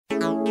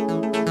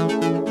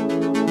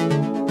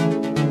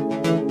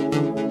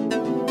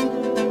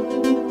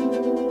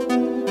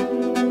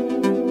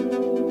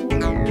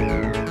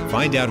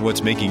Find out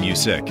what's making you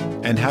sick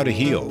and how to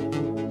heal.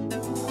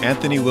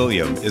 Anthony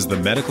William is the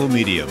medical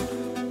medium.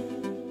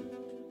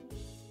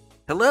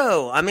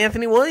 Hello, I'm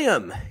Anthony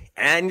William,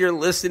 and you're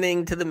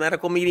listening to the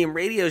Medical Medium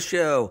Radio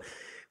Show,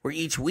 where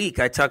each week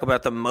I talk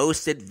about the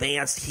most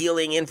advanced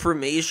healing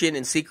information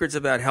and secrets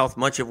about health,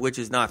 much of which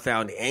is not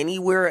found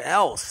anywhere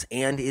else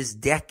and is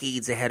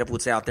decades ahead of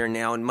what's out there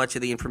now. And much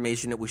of the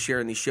information that we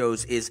share in these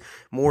shows is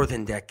more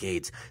than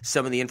decades.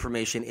 Some of the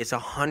information is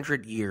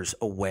 100 years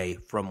away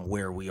from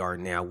where we are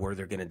now, where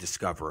they're going to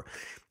discover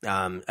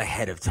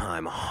ahead of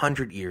time,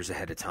 100 years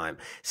ahead of time.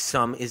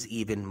 Some is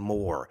even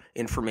more.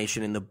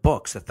 Information in the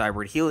books, the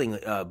thyroid healing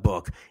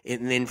book,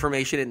 and the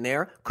information in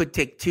there could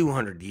take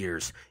 200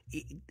 years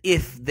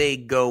if they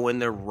go in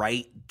the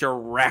right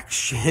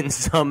direction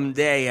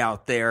someday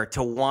out there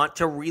to want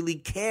to really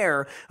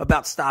care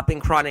about stopping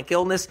chronic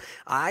illness.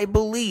 I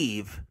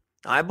believe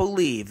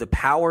the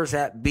powers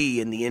that be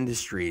in the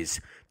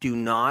industries do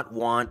not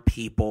want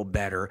people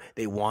better.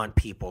 They want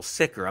people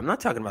sicker. I'm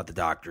not talking about the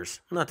doctors.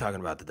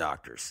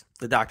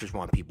 The doctors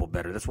want people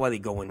better. That's why they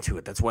go into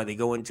it. That's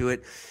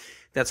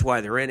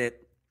why they're in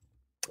it.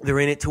 They're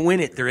in it to win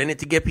it. They're in it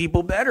to get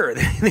people better.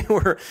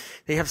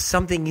 They have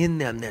something in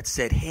them that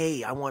said,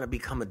 hey, I want to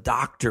become a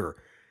doctor.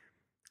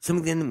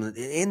 Something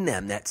in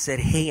them that said,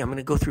 hey, I'm going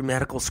to go through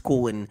medical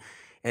school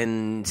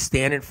and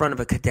stand in front of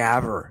a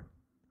cadaver,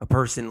 a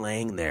person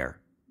laying there,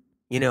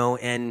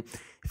 and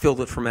filled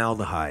with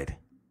formaldehyde.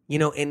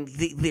 And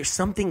there's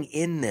something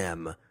in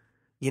them,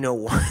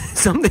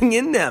 something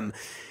in them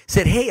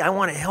said, hey, I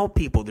want to help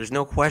people. There's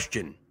no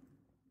question.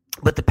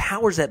 But the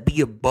powers that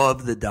be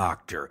above the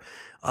doctor,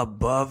 well,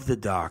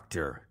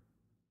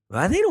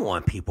 they don't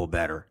want people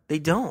better. They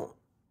don't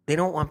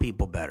want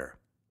people better.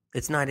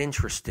 It's not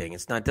interesting.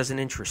 It doesn't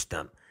interest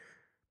them.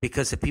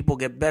 Because if people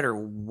get better,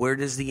 where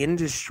does the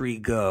industry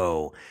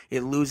go?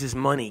 It loses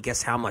money.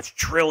 Guess how much?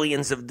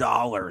 Trillions of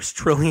dollars.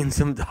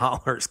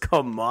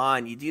 Come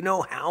on. Do you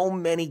know how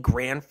many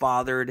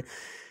grandfathered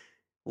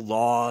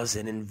laws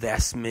and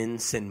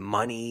investments and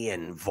money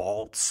and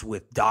vaults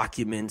with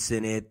documents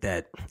in it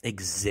that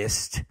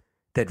exist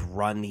that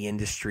run the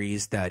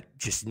industries that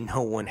just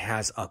no one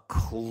has a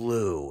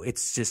clue?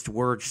 It's just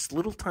we're two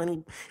little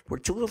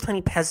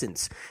tiny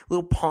peasants,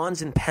 little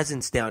pawns and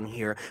peasants down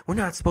here. We're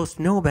not supposed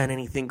to know about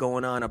anything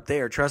going on up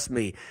there. Trust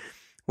me,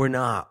 we're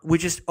not. We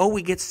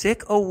get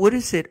sick. Oh, what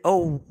is it?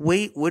 Oh,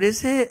 wait, what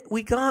is it?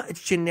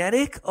 It's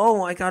genetic.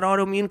 Oh, I got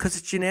autoimmune because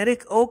it's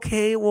genetic.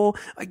 Okay, well,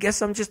 I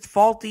guess I'm just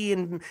faulty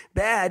and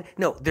bad.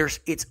 No,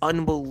 it's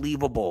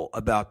unbelievable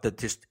about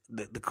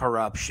the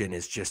corruption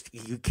is just,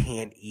 you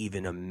can't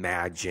even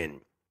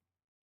imagine.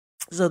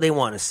 So they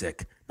want us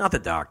sick, not the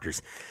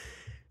doctors.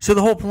 So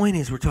the whole point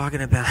is we're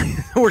talking about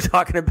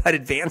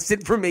advanced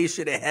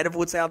information ahead of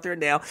what's out there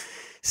now.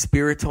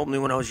 Spirit told me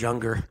when I was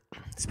younger,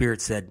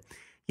 Spirit said,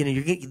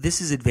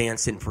 this is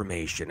advanced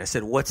information. I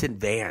said, what's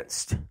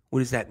advanced? What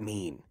does that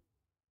mean?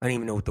 I didn't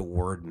even know what the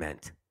word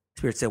meant.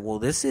 Spirit said, well,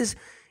 this is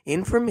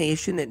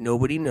information that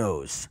nobody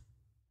knows,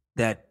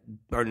 that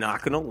are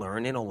not going to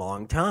learn in a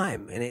long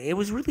time. And it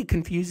was really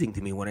confusing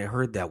to me when I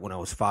heard that when I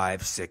was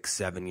 5, 6,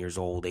 7 years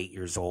old, 8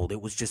 years old.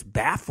 It was just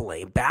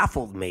baffling. It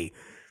baffled me.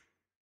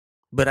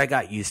 But I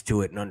got used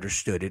to it and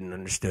understood it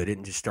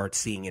and just start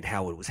seeing it,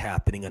 how it was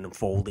happening and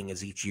unfolding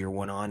as each year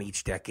went on,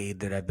 each decade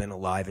that I've been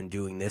alive and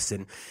doing this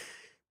and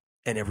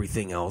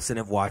everything else, and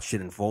I've watched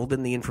it unfold,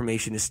 and the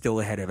information is still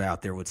ahead of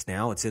out there.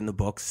 It's in the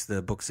books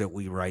that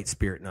we write,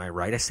 Spirit and I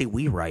write. I say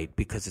we write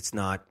because it's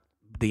not,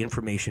 the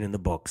information in the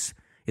books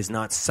is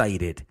not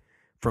cited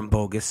from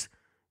bogus,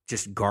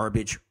 just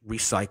garbage,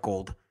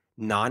 recycled,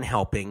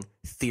 non-helping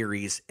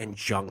theories and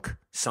junk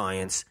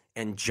science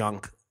and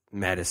junk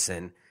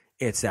medicine.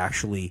 It's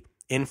actually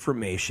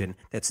information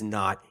that's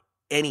not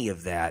any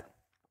of that.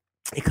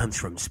 It comes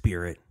from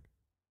Spirit.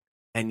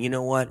 And you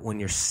know what? When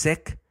you're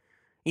sick,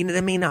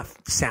 that may not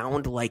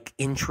sound like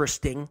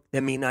interesting.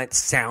 That may not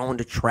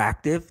sound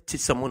attractive to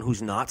someone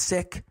who's not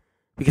sick.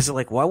 Because they're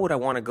like, why would I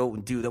want to go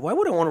and do that? Why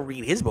would I want to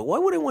read his book? Why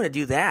would I want to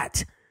do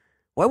that?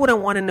 Why would I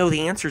want to know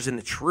the answers and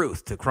the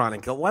truth to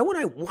chronic illness?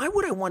 Why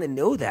would I want to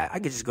know that? I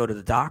could just go to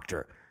the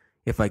doctor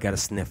if I got a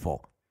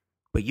sniffle.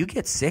 But you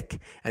get sick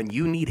and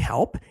you need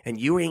help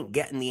and you ain't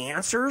getting the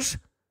answers,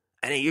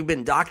 and you've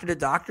been doctor to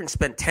doctor and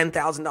spent $10,000,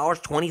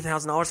 $20,000,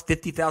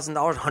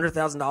 $50,000,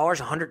 $100,000,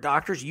 100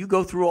 doctors. You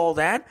go through all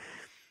that.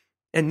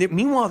 And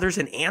meanwhile, there's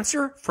an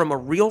answer from a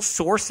real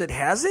source that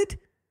has it,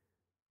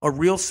 a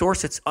real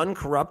source that's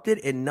uncorrupted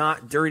and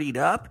not dirtied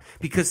up,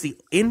 because the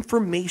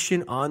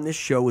information on this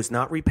show is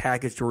not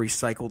repackaged or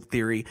recycled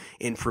theory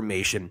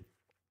information.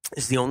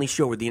 It's the only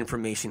show where the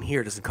information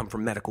here doesn't come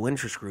from medical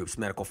interest groups,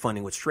 medical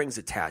funding with strings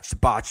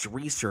attached, botched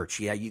research.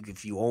 Yeah,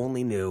 if you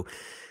only knew,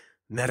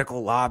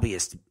 medical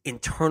lobbyists,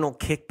 internal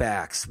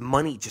kickbacks,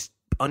 money just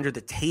under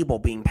the table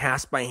being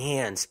passed by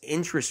hands,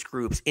 interest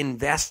groups,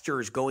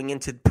 investors going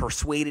into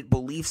persuaded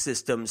belief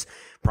systems,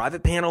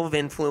 private panel of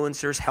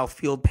influencers, health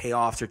field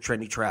payoffs, or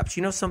trendy traps.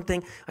 You know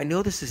something? I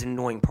know this is an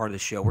annoying part of the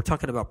show. We're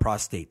talking about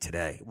prostate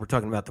today. We're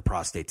talking about the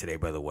prostate today,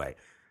 by the way.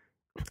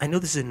 I know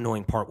this is an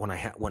annoying part when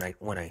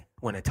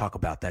I talk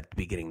about that at the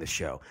beginning of the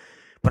show,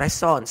 but I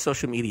saw on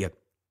social media,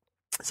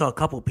 a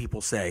couple of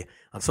people say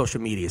on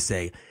social media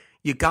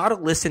you got to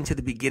listen to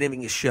the beginning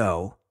of the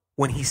show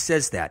when he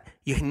says that.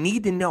 You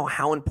need to know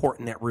how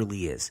important that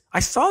really is. I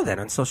saw that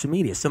on social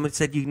media. Someone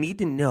said you need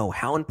to know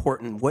how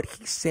important what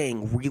he's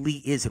saying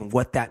really is and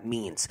what that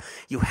means.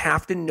 You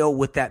have to know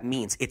what that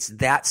means. It's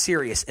that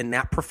serious and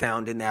that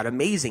profound and that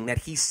amazing that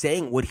he's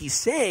saying what he's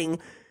saying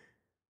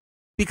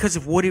because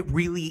of what it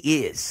really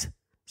is.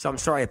 So I'm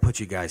sorry I put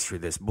you guys through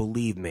this.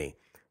 Believe me.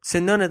 So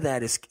none of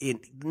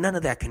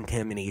that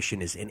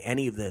contamination is in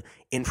any of the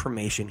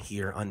information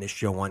here on this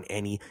show on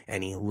any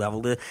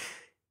level. The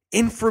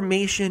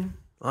information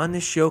on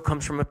this show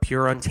comes from a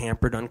pure,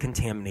 untampered,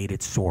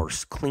 uncontaminated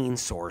source, clean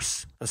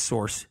source, a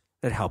source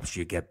that helps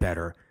you get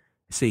better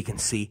so you can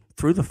see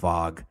through the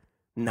fog,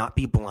 not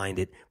be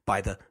blinded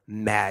by the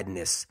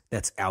madness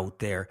that's out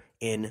there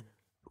in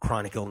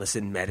chronic illness,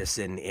 in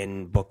medicine,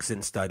 in books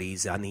and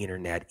studies, on the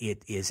internet.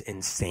 It is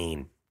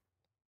insane.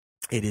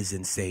 It is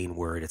insane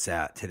where it's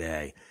at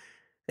today.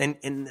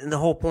 And the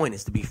whole point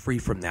is to be free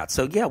from that.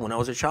 So, yeah, when I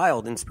was a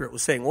child and Spirit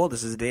was saying, well,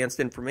 this is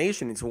advanced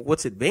information. And so,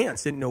 what's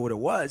advanced? Didn't know what it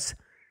was.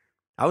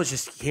 I was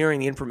just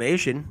hearing the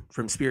information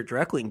from Spirit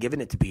directly and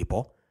giving it to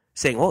people,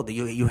 saying, oh,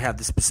 you have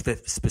this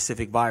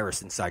specific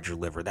virus inside your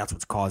liver. That's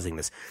what's causing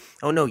this.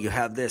 Oh, no, you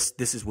have this.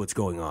 This is what's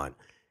going on.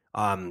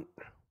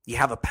 You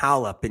have a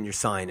polyp in your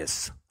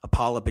sinus,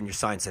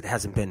 that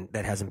hasn't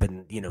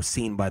been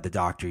seen by the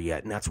doctor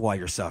yet, and that's why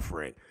you're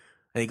suffering.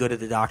 And they go to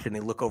the doctor and they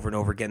look over and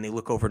over again.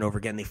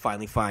 They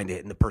finally find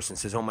it. And the person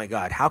says, oh, my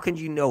God, how can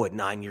you know at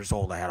 9 years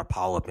old I had a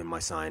polyp in my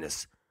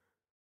sinus?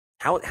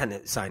 How had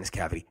a sinus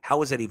cavity? How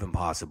was that even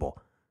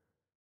possible?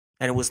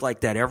 And it was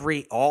like that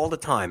all the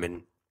time.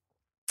 And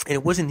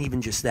it wasn't even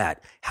just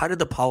that. How did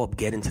the polyp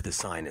get into the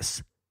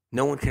sinus?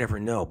 No one could ever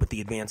know. But the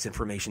advanced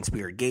information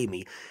Spirit gave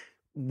me,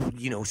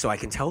 so I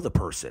can tell the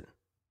person.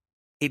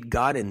 It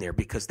got in there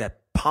because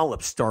that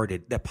polyp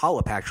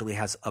actually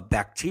has a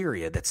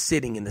bacteria that's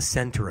sitting in the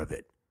center of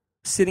it,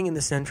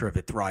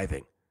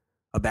 thriving.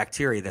 A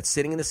bacteria that's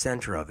sitting in the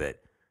center of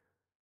it,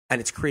 and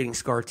it's creating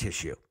scar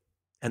tissue.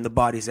 And the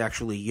body's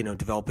actually,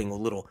 developing a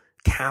little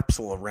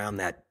capsule around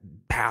that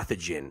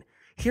pathogen.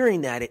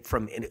 Hearing that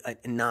from a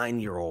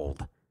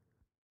 9-year-old,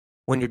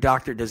 when your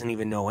doctor doesn't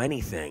even know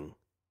anything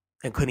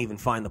and couldn't even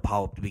find the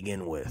polyp to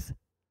begin with.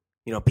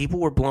 People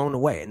were blown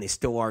away, and they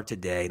still are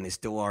today, and they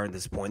still are at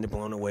this point. They're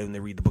blown away when they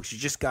read the books. You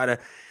just gotta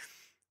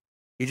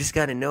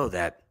know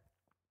that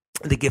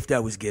the gift I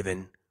was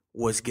given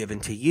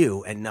to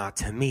you and not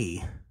to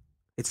me.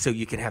 It's so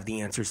you can have the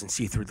answers and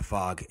see through the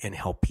fog and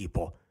help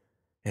people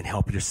and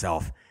help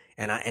yourself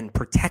and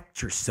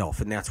protect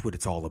yourself, and that's what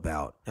it's all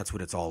about.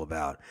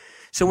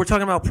 So we're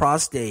talking about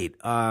prostate.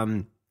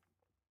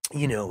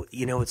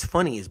 It's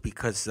funny is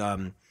because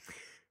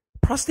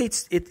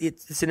prostate's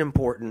it's an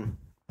important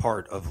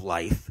part of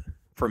life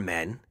for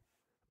men,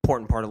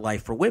 important part of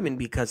life for women,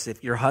 because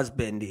if your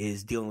husband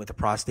is dealing with a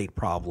prostate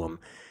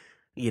problem,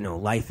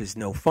 life is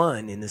no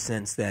fun in the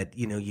sense that,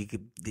 he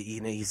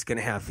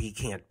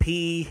can't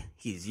pee,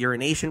 he's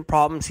urination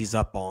problems, he's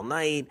up all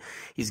night,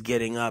 he's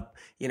getting up,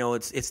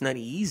 it's not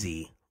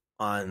easy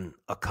on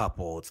a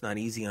couple. It's not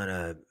easy on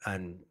a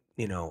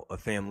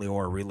family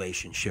or a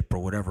relationship or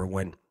whatever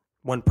when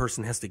one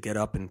person has to get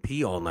up and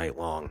pee all night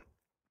long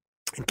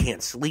and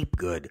can't sleep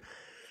good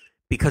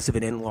because of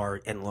an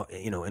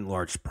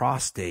enlarged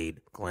prostate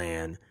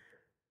gland.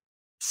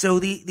 So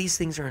these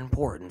things are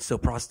important. So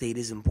prostate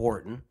is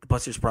important.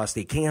 Plus there's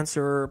prostate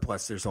cancer.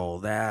 Plus there's all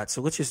that.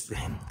 So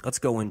let's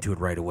go into it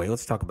right away.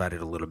 Let's talk about it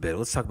a little bit.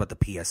 Let's talk about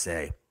the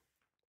PSA,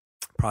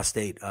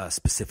 prostate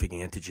specific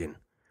antigen.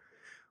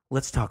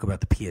 Let's talk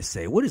about the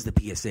PSA. What is the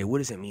PSA? What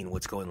does it mean?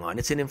 What's going on?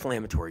 It's an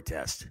inflammatory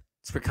test.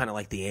 It's for kind of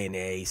like the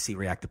ANA,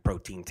 C-reactive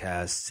protein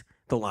tests.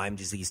 The Lyme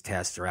disease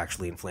tests are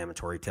actually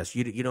inflammatory tests.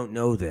 You don't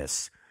know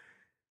this.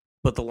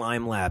 But the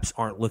Lyme labs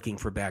aren't looking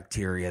for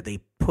bacteria. They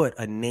put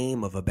a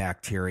name of a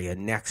bacteria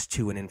next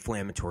to an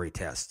inflammatory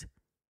test.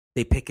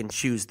 They pick and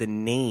choose the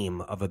name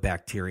of a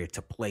bacteria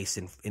to place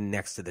in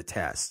next to the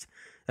test.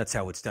 That's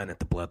how it's done at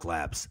the blood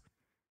labs.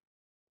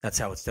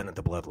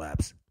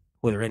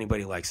 Whether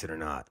anybody likes it or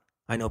not.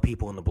 I know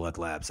people in the blood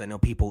labs. I know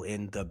people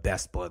in the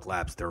best blood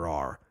labs there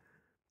are.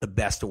 The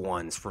best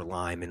ones for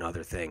Lyme and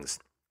other things.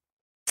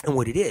 And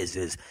what it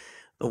is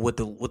what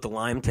the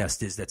Lyme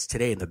test is, that's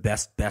today the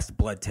best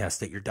blood test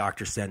that your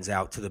doctor sends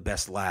out to the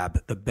best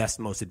lab, the best,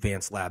 most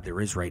advanced lab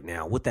there is right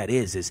now. What that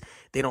is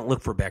they don't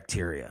look for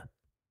bacteria.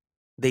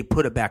 They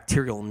put a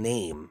bacterial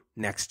name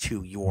next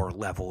to your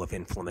level of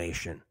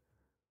inflammation.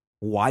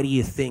 Why do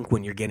you think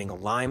when you're getting a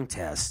Lyme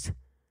test,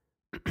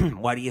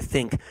 why do you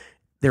think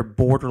they're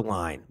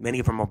borderline? Many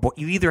of them are,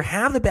 you either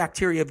have the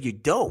bacteria or you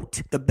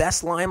don't. The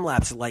best Lyme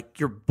labs are like,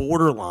 you're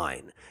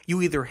borderline.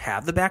 You either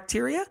have the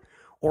bacteria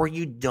or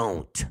you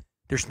don't.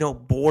 There's no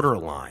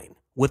borderline.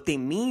 What they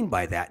mean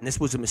by that, and this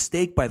was a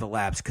mistake by the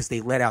labs because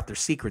they let out their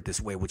secret this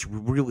way, which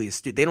really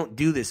is, they don't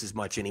do this as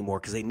much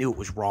anymore because they knew it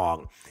was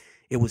wrong.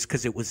 It was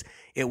because it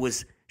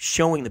was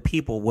showing the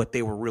people what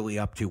they were really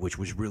up to, which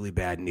was really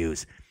bad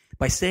news.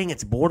 By saying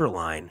it's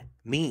borderline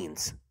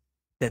means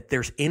that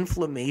there's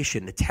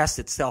inflammation. The test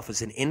itself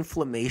is an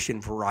inflammation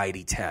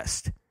variety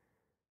test.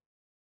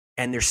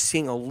 And they're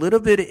seeing a little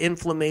bit of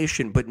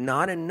inflammation, but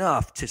not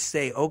enough to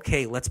say,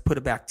 okay, let's put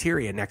a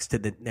bacteria next to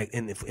the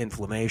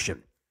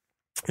inflammation.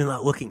 They're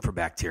not looking for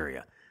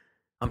bacteria.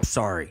 I'm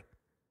sorry.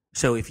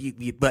 So if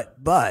but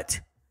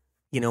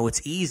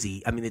it's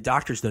easy. I mean, the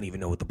doctors don't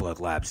even know what the blood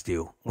labs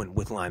do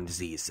with Lyme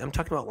disease. I'm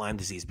talking about Lyme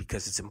disease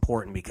because it's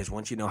important, because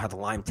once you know how the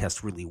Lyme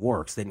test really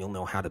works, then you'll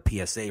know how the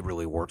PSA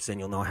really works, then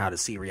you'll know how the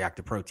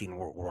C-reactive protein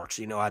works,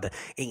 you know how the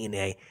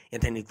ANA,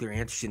 anti-nuclear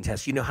antigen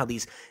test, you know how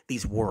these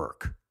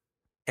work.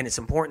 And it's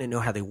important to know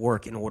how they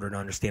work in order to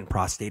understand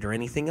prostate or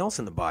anything else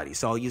in the body.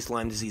 So I'll use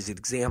Lyme disease as an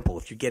example.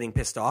 If you're getting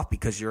pissed off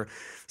because you're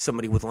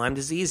somebody with Lyme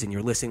disease and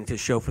you're listening to the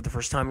show for the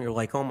first time, and you're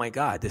like, oh my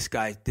God, this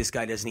guy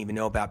doesn't even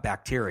know about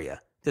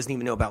bacteria, doesn't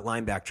even know about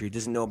Lyme bacteria,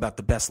 doesn't know about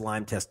the best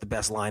Lyme test, the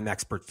best Lyme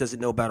experts, doesn't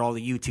know about all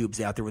the YouTubes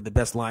out there with the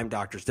best Lyme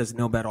doctors, doesn't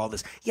know about all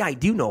this. Yeah, I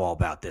do know all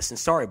about this, and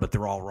sorry, but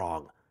they're all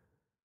wrong.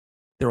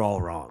 They're all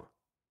wrong.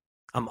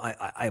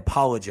 I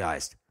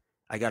apologized.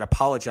 I got to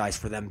apologize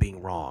for them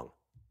being wrong.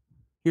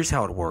 Here's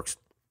how it works.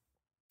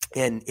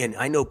 And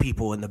I know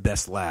people in the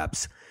best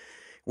labs.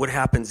 What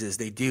happens is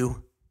they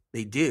do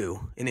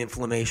an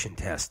inflammation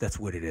test. That's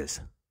what it is.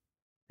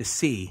 To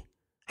see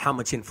how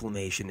much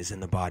inflammation is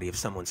in the body of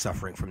someone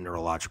suffering from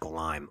neurological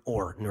Lyme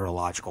or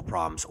neurological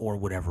problems or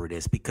whatever it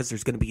is, because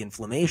there's going to be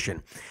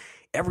inflammation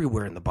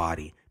everywhere in the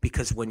body.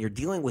 Because when you're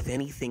dealing with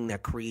anything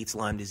that creates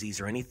Lyme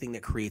disease or anything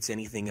that creates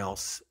anything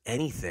else,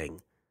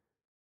 anything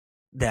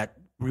that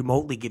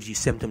remotely gives you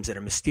symptoms that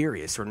are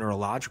mysterious or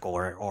neurological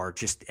or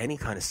just any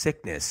kind of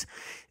sickness,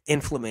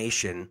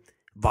 inflammation,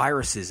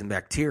 viruses and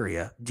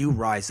bacteria do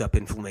rise up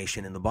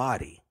inflammation in the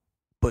body.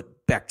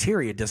 But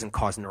bacteria doesn't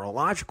cause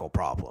neurological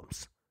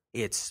problems.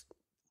 It's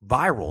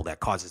viral that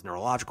causes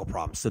neurological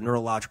problems. So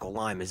neurological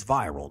Lyme is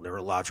viral.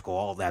 Neurological,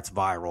 all that's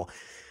viral.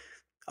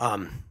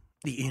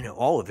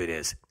 All of it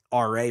is.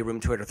 RA,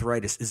 rheumatoid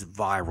arthritis, is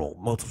viral.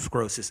 Multiple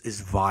sclerosis is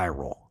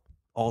viral.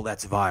 All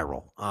that's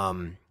viral.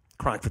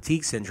 Chronic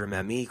fatigue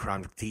syndrome, ME,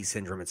 chronic fatigue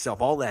syndrome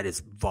itself, all that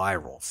is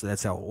viral. So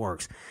that's how it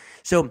works.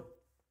 So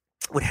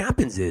what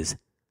happens is,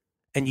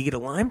 and you get a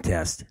Lyme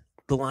test,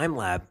 the Lyme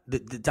lab, the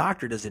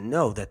doctor doesn't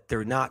know that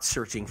they're not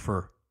searching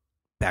for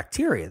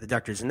bacteria. The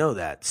doctor doesn't know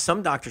that.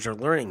 Some doctors are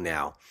learning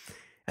now,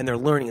 and they're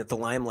learning that the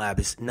Lyme lab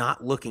is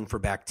not looking for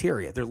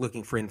bacteria. They're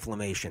looking for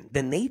inflammation.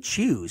 Then they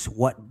choose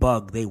what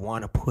bug they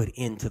want to put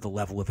into the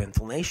level of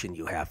inflammation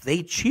you have.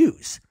 They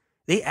choose.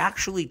 They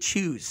actually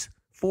choose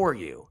for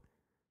you.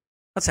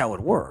 That's how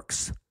it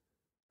works.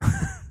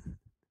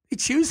 They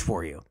choose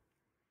for you.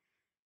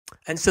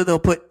 And so they'll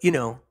put,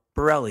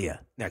 Borrelia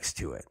next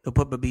to it. They'll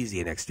put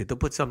Babesia next to it. They'll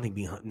put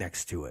something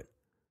next to it.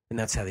 And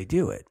that's how they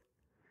do it.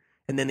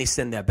 And then they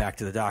send that back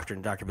to the doctor,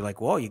 and the doctor will be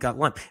like, well, you got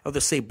Lyme. Oh, they'll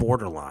say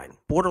borderline.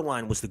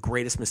 Borderline was the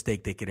greatest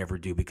mistake they could ever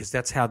do, because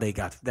that's how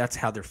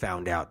they're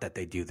found out that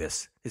they do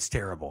this. It's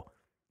terrible.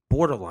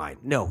 Borderline.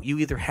 No, you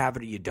either have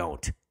it or you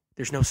don't.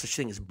 There's no such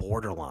thing as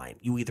borderline.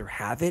 You either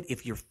have it.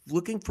 If you're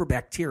looking for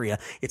bacteria,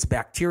 it's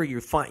bacteria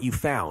you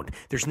found.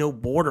 There's no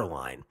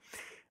borderline.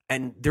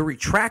 And they're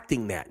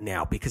retracting that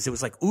now, because it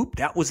was like, oop,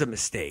 that was a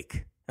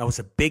mistake. That was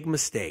a big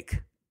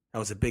mistake.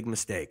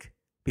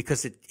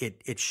 Because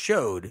it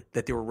showed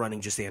that they were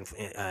running just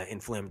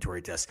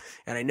inflammatory tests.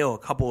 And I know a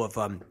couple of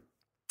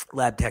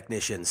lab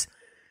technicians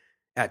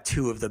at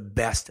two of the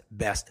best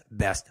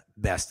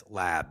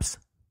labs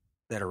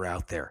that are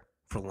out there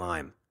for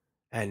Lyme.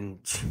 And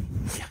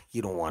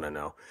you don't want to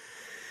know.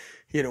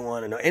 You don't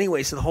want to know.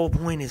 Anyway, so the whole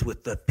point is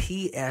with the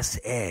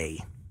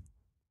PSA,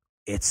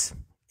 it's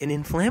an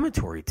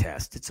inflammatory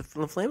test. It's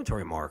an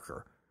inflammatory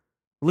marker.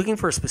 Looking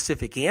for a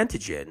specific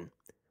antigen.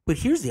 But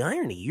here's the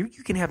irony. You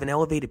can have an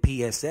elevated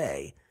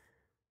PSA,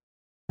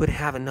 but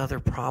have another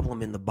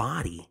problem in the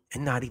body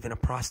and not even a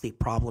prostate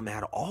problem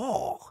at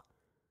all.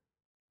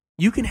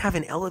 You can have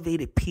an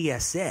elevated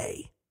PSA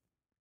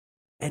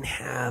and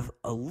have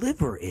a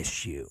liver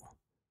issue.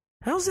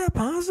 How's that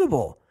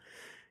possible?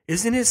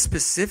 Isn't it a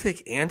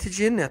specific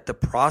antigen that the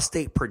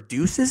prostate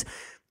produces?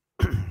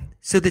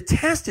 So the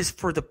test is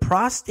for the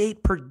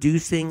prostate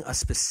producing a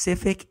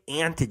specific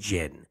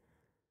antigen.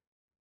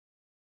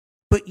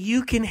 But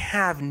you can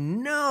have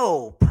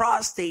no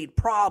prostate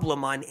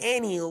problem on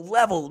any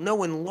level,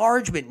 no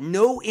enlargement,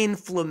 no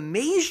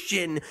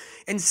inflammation,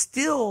 and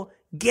still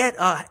get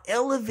a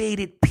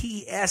elevated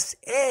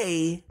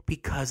PSA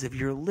because of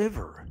your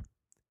liver.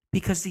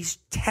 Because these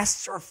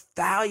tests are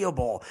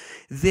fallible.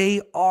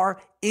 They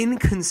are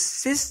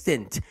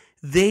inconsistent.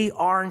 They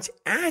aren't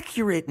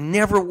accurate.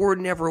 Never were,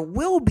 never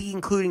will be,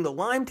 including the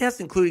Lyme test,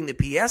 including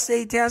the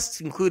PSA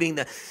tests, including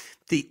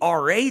the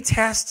RA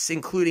tests,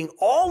 including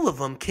all of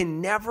them,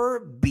 can never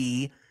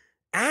be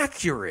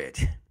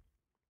accurate.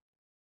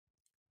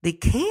 They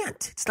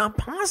can't. It's not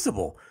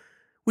possible.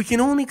 We can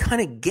only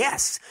kind of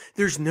guess.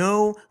 There's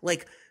no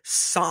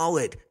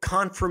solid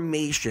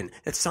confirmation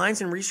that science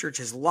and research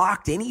has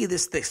locked any of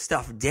this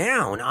stuff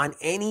down on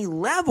any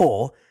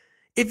level.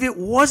 If it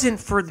wasn't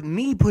for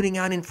me putting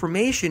out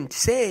information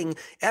saying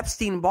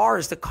Epstein-Barr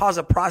is the cause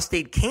of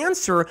prostate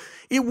cancer,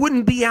 it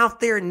wouldn't be out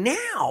there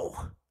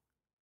now.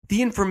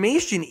 The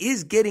information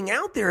is getting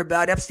out there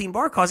about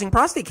Epstein-Barr causing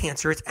prostate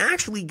cancer. It's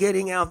actually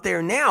getting out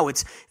there now.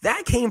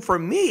 That came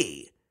from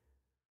me.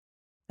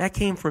 That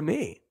came from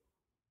me.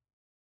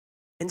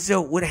 And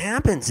so what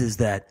happens is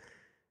that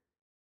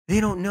they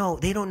don't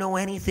know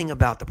anything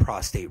about the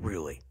prostate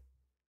really.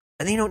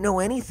 And they don't know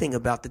anything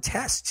about the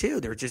tests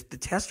too. The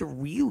tests are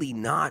really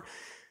not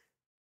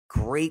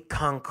great,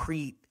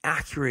 concrete,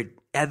 accurate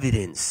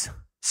evidence.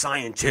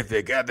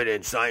 Scientific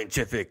evidence,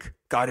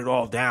 got it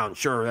all down.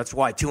 Sure, that's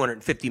why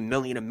 250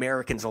 million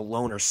Americans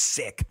alone are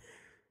sick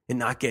and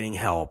not getting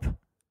help.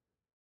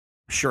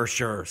 Sure,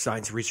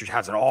 science research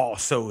has it all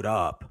sewed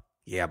up.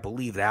 Yeah,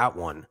 believe that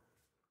one.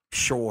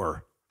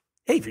 Sure.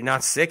 Hey, if you're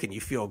not sick and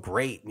you feel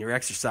great and you're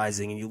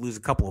exercising and you lose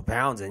a couple of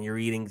pounds and you're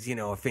eating,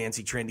 a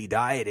fancy trendy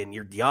diet and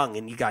you're young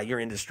and you're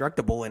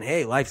indestructible and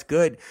hey, life's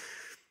good.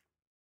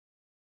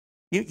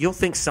 You'll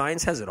think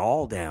science has it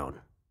all down.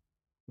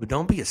 But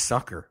don't be a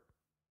sucker.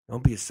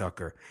 Don't be a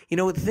sucker.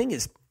 The thing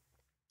is,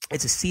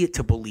 it's a see it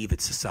to believe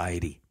it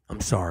society.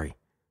 I'm sorry.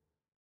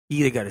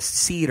 You either got to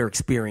see it or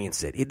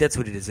experience it. That's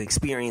what it is.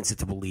 Experience it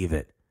to believe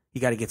it. You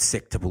got to get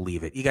sick to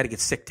believe it. You got to get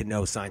sick to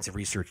know science and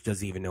research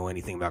doesn't even know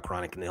anything about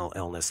chronic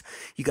illness.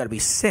 You got to be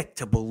sick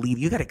to believe.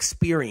 You got to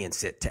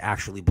experience it to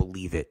actually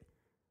believe it.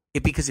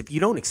 Because if you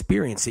don't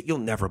experience it, you'll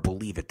never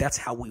believe it. That's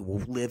how we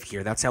will live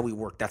here. That's how we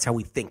work. That's how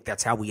we think.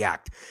 That's how we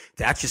act.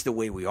 That's just the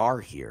way we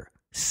are here.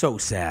 So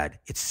sad.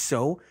 It's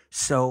so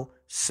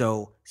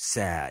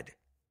sad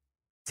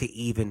to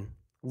even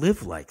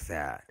live like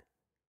that.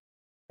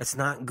 That's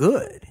not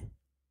good.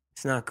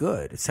 It's not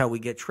good. It's how we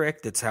get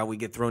tricked. It's how we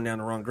get thrown down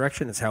the wrong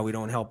direction. It's how we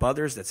don't help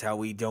others. That's how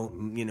we don't,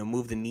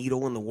 move the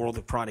needle in the world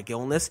of chronic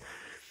illness.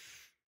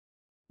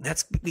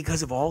 That's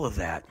because of all of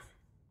that.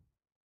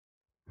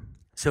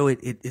 So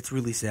it's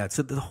really sad.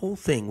 So the whole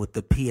thing with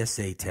the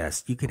PSA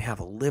test, you can have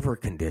a liver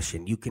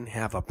condition. You can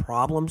have a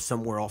problem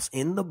somewhere else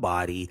in the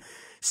body,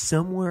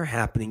 somewhere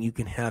happening. You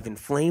can have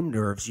inflamed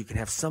nerves. You can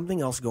have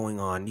something else going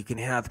on. You can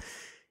have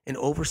an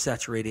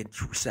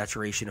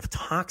saturation of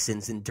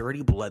toxins in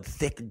dirty blood,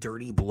 thick,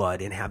 dirty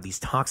blood, and have these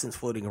toxins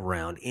floating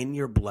around in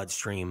your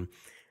bloodstream.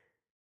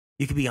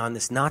 You could be on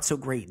this not so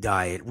great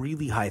diet,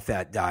 really high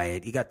fat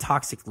diet. You got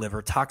toxic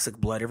liver, toxic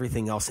blood,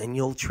 everything else, and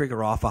you'll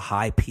trigger off a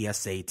high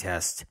PSA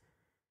test.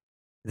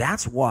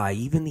 That's why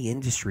even the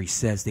industry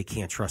says they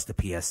can't trust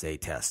the PSA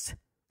test.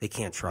 They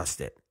can't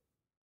trust it.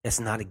 It's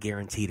not a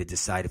guarantee to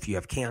decide if you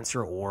have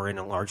cancer or an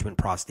enlargement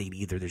prostate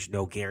either. There's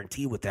no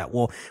guarantee with that.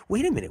 Well,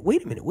 wait a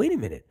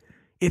minute.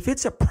 If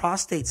it's a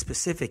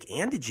prostate-specific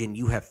antigen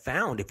you have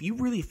found, if you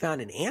really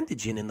found an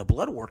antigen in the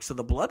blood work, so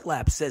the blood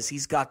lab says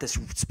he's got this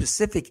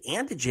specific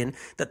antigen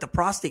that the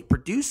prostate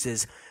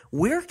produces,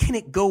 where can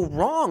it go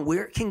wrong?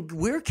 Where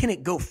can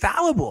it go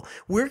fallible?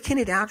 Where can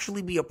it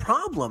actually be a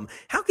problem?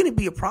 How can it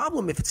be a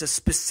problem if it's a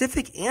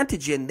specific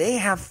antigen they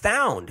have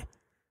found?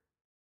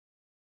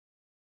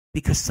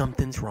 Because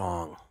something's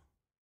wrong.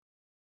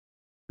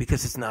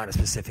 Because it's not a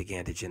specific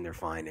antigen they're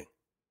finding.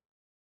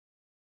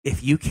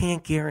 If you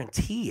can't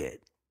guarantee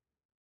it,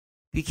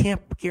 you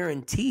can't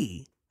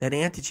guarantee that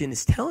antigen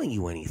is telling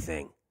you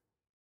anything,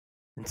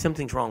 then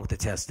something's wrong with the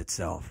test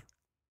itself.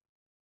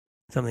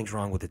 Something's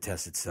wrong with the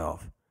test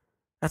itself.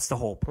 That's the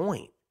whole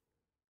point.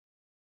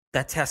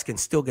 That test can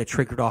still get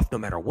triggered off no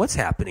matter what's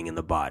happening in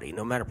the body,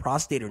 no matter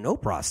prostate or no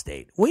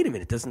prostate. Wait a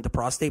minute, doesn't the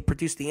prostate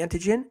produce the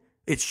antigen?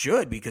 It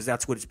should, because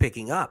that's what it's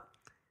picking up.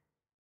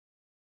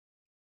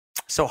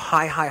 So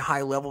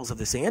high levels of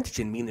this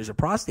antigen mean there's a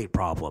prostate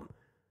problem.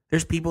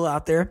 There's people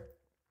out there,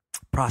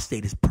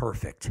 prostate is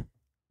perfect.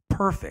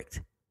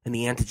 And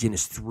the antigen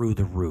is through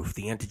the roof.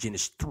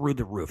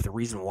 The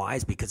reason why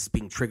is because it's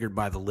being triggered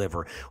by the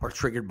liver or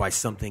triggered by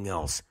something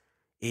else.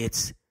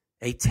 It's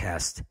a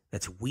test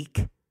that's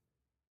weak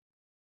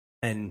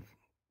and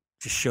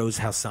just shows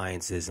how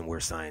science is and where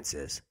science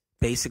is.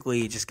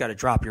 Basically, you just got to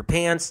drop your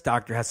pants.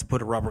 Doctor has to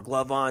put a rubber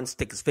glove on,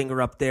 stick his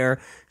finger up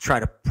there, try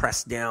to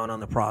press down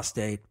on the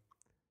prostate,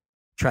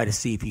 try to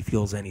see if he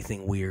feels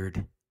anything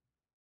weird.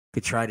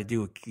 Could try to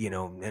do, an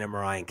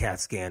MRI and CAT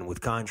scan with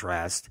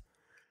contrast.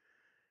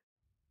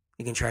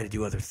 You can try to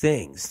do other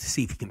things to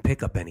see if you can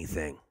pick up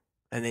anything.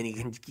 And then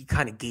you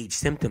kind of gauge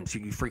symptoms. Are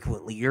you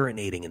frequently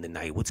urinating in the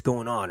night? What's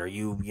going on? Are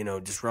you,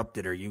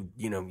 disrupted? Are you,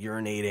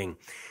 urinating?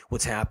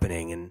 What's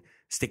happening? And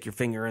stick your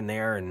finger in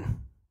there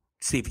and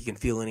see if you can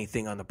feel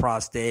anything on the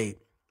prostate.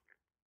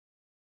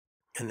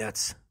 And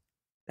that's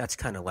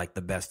kind of like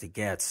the best it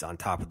gets on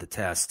top of the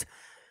test.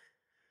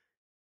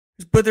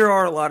 But there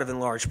are a lot of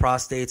enlarged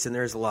prostates, and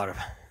there's a lot of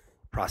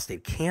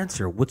prostate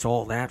cancer. What's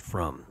all that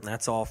from?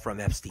 That's all from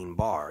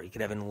Epstein-Barr. You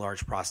could have an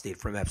enlarged prostate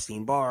from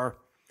Epstein-Barr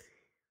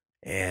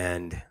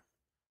and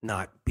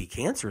not be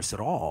cancerous at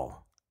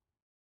all.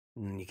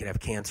 And you could have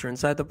cancer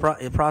inside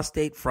the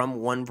prostate from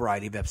one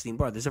variety of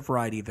Epstein-Barr. There's a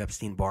variety of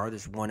Epstein-Barr.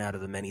 There's one out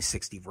of the many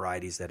 60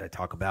 varieties that I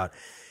talk about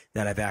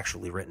that I've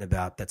actually written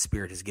about, that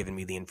Spirit has given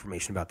me the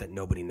information about that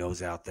nobody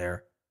knows out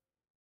there.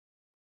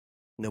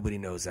 Nobody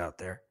knows out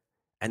there.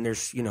 And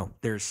there's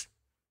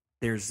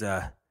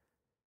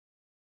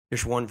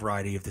one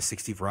variety of the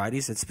 60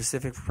 varieties that's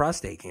specific for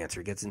prostate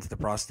cancer. It gets into the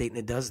prostate and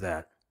it does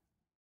that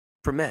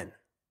for men.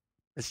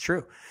 It's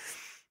true.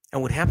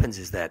 And what happens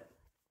is that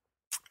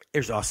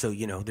there's also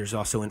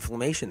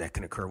inflammation that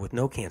can occur with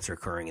no cancer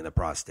occurring in the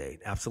prostate.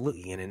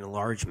 Absolutely. And an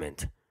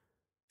enlargement.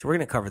 So we're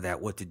going to cover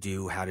that, what to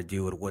do, how to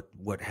do it,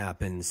 what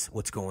happens,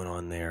 what's going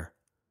on there,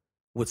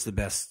 what's the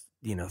best,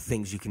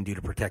 things you can do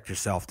to protect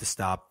yourself to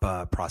stop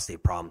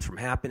prostate problems from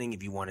happening.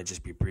 If you want to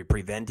just be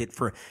preventative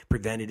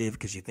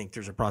because you think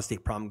there's a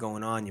prostate problem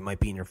going on, you might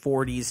be in your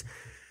 40s.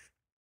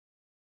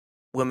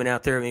 Women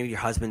out there, maybe your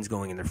husband's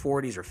going in their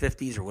 40s or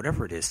 50s or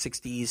whatever it is,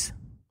 60s,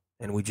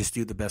 and we just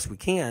do the best we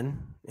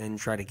can and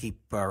try to keep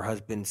our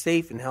husband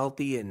safe and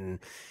healthy and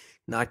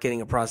not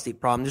getting a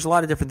prostate problem. There's a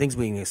lot of different things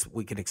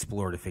we can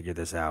explore to figure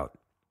this out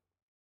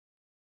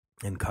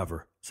and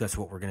cover. So that's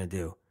what we're going to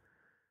do.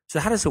 So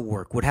how does it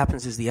work? What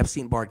happens is the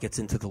Epstein-Barr gets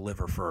into the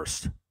liver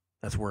first.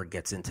 That's where it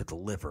gets into the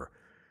liver.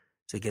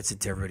 So it gets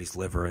into everybody's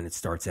liver and it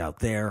starts out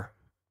there.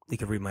 You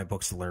can read my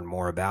books to learn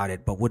more about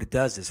it. But what it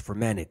does is for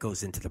men, it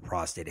goes into the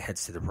prostate. It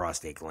heads to the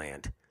prostate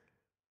gland.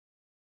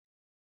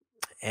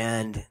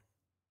 And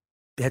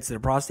it heads to the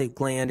prostate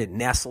gland. It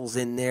nestles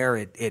in there.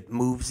 It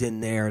moves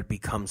in there. It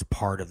becomes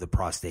part of the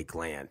prostate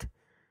gland.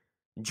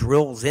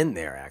 Drills in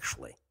there,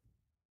 actually.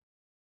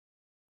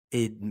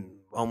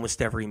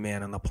 Almost every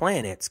man on the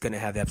planet is going to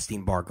have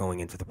Epstein-Barr going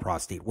into the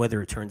prostate,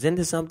 whether it turns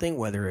into something,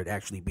 whether it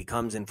actually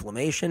becomes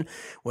inflammation,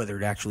 whether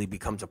it actually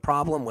becomes a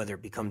problem, whether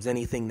it becomes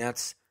anything.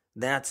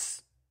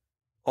 That's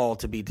all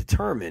to be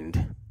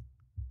determined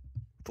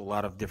with a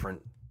lot of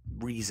different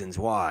reasons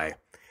why,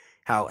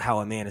 how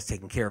a man is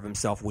taking care of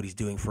himself, what he's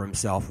doing for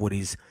himself, what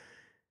he's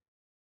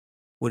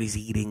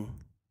eating.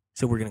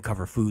 So we're going to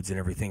cover foods and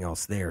everything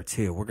else there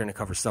too. We're going to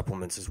cover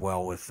supplements as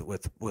well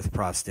with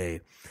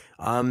prostate.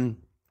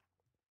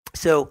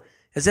 So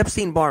as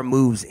Epstein-Barr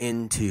moves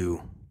into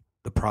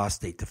the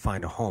prostate to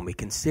find a home, it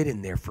can sit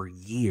in there for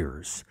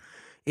years.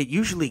 It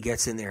usually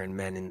gets in there in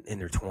men in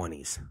their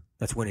 20s.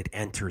 That's when it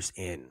enters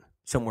in,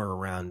 somewhere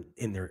around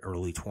in their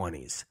early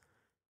 20s.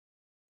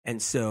 And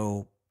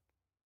so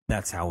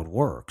that's how it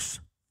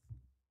works.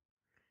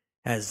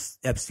 Has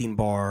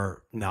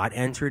Epstein-Barr not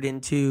entered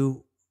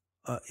into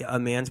a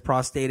man's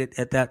prostate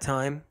at that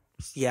time?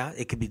 Yeah,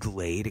 it could be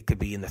delayed. It could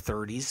be in the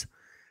 30s.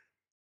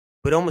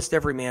 But almost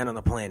every man on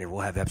the planet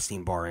will have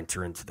Epstein-Barr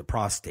enter into the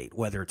prostate.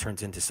 Whether it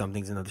turns into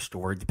something's another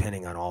story,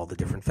 depending on all the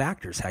different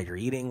factors, how you're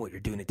eating, what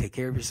you're doing to take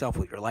care of yourself,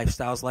 what your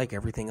lifestyle's like,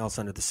 everything else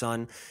under the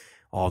sun,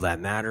 all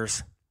that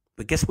matters.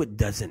 But guess what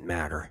doesn't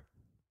matter?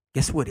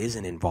 Guess what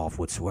isn't involved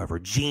whatsoever?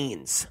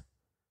 Genes.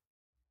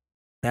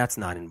 That's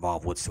not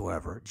involved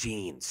whatsoever.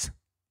 Genes.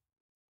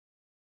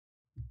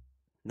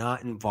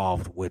 Not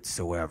involved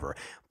whatsoever.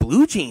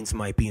 Blue genes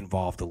might be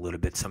involved a little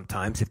bit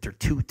sometimes if they're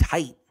too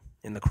tight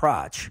in the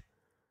crotch.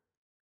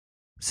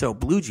 So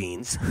blue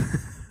jeans,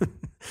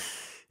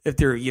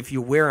 if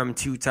you wear them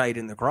too tight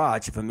in the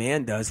crotch, if a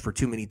man does for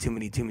too many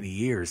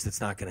years, that's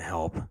not going to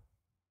help.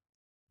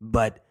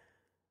 But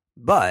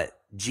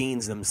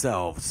genes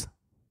themselves,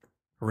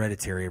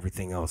 hereditary,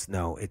 everything else,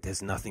 no, it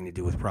has nothing to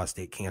do with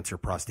prostate cancer,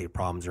 prostate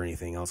problems, or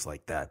anything else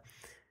like that.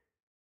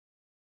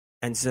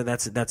 And so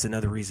that's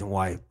another reason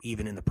why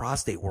even in the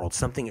prostate world,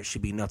 something that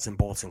should be nuts and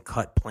bolts and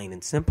cut plain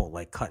and simple,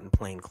 like cut in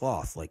plain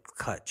cloth, like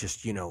cut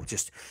just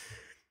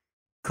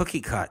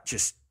cookie cut,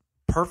 just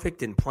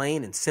perfect and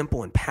plain and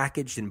simple and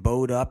packaged and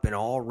bowed up and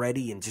all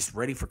ready and just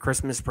ready for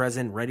Christmas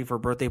present, ready for a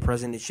birthday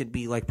present. It should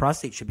be like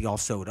prostate should be all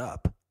sewed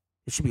up.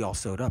 It should be all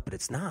sewed up, but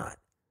it's not.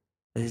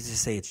 Let's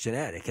just say it's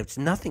genetic. It's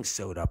nothing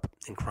sewed up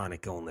in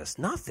chronic illness.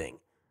 Nothing.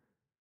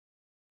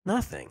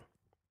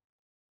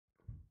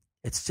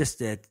 It's just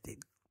that it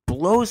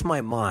blows my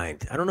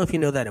mind. I don't know if you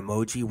know that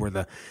emoji where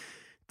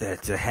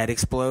the head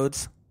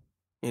explodes.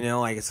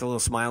 Like it's a little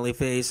smiley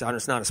face.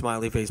 It's not a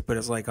smiley face, but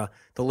it's like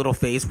the little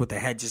face with the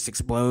head just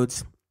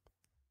explodes.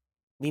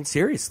 I mean,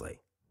 seriously.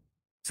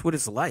 It's what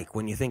it's like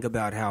when you think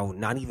about how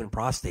not even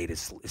prostate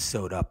is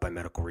sewed up by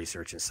medical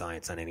research and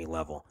science on any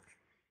level.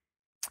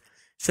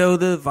 So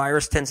the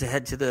virus tends to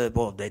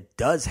it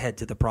does head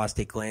to the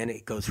prostate gland.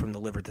 It goes from the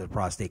liver to the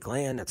prostate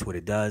gland. That's what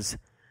it does.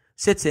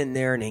 Sits in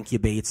there and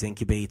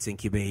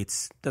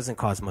incubates. Doesn't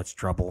cause much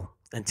trouble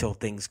until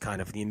things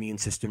the immune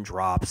system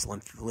drops,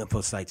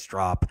 lymphocytes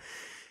drop.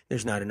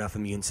 There's not enough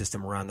immune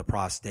system around the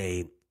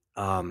prostate,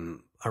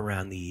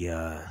 around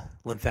the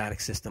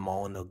lymphatic system,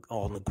 all in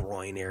the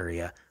groin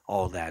area,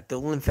 all that. The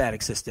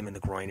lymphatic system in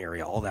the groin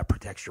area, all that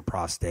protects your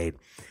prostate.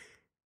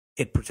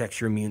 It protects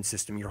your immune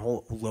system, your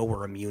whole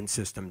lower immune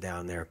system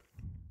down there.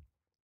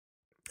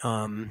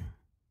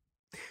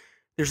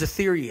 There's a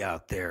theory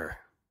out there.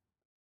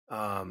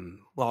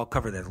 I'll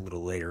cover that a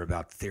little later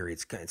about the theory.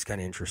 It's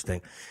kind of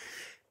interesting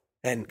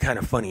and kind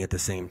of funny at the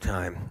same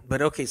time.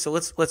 But okay, so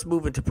let's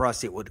move into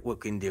prostate. What we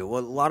can do?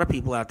 Well, a lot of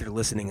people out there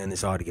listening in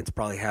this audience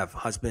probably have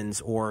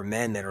husbands or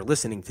men that are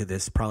listening to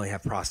this probably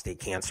have prostate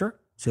cancer.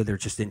 So they're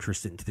just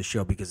interested into the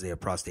show because they have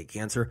prostate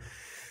cancer.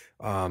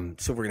 So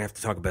we're gonna have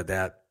to talk about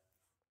that.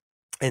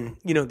 And,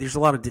 there's a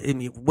lot of,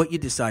 what you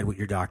decide what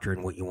your doctor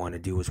and what you want to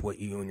do is what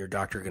you and your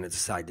doctor are going to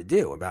decide to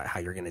do about how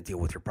you're going to deal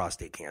with your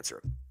prostate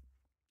cancer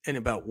and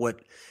about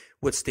what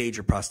stage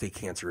your prostate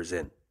cancer is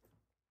in.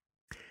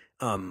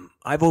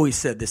 I've always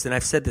said this, and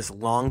I've said this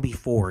long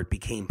before it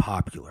became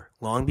popular.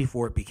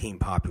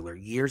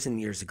 Years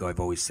and years ago, I've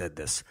always said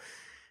this.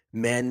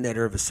 Men that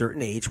are of a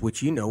certain age,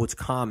 which it's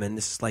common,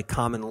 this is like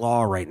common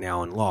law right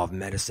now in law of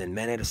medicine,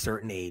 men at a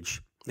certain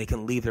age, they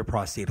can leave their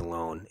prostate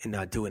alone and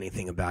not do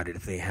anything about it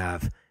if they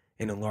have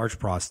an enlarged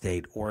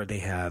prostate or they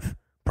have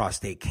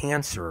prostate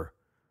cancer.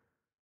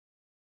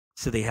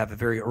 So they have a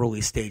very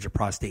early stage of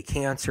prostate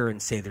cancer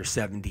and say they're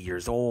 70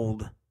 years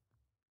old.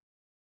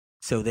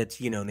 So that's,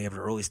 they have an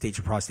early stage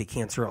of prostate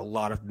cancer. A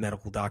lot of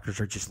medical doctors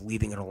are just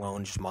leaving it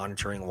alone, just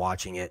monitoring,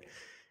 watching it.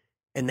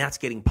 And that's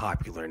getting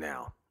popular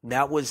now.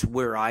 That was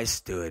where I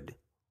stood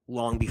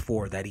long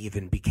before that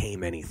even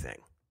became anything.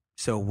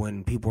 So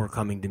when people were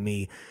coming to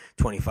me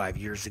 25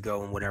 years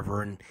ago and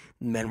whatever, and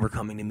men were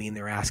coming to me and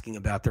they're asking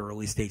about their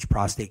early stage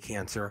prostate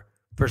cancer,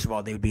 first of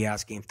all, they would be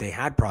asking if they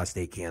had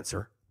prostate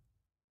cancer.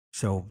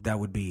 So that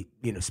would be,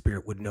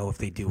 Spirit would know if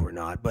they do or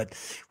not. But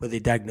whether they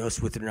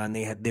diagnosed with it or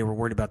not, they were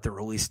worried about their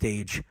early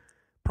stage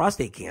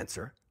prostate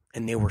cancer,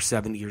 and they were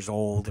 70 years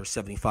old or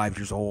 75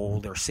 years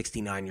old or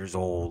 69 years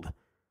old.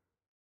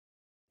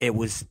 It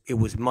was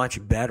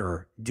much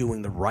better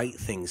doing the right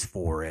things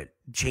for it,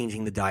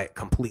 changing the diet,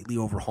 completely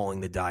overhauling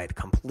the diet,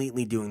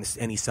 completely doing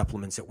any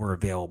supplements that were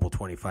available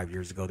 25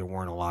 years ago. There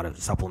weren't a lot of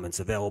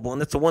supplements available.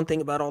 And that's the one thing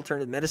about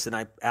alternative medicine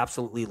I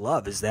absolutely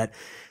love is that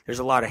there's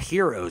a lot of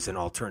heroes in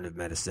alternative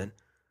medicine.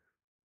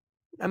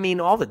 I mean,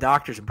 all the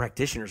doctors and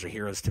practitioners are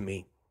heroes to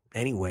me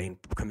anyway, in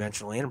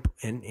conventional and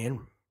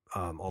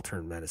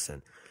alternative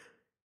medicine.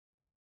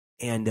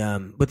 And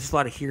but there's a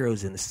lot of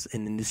heroes in the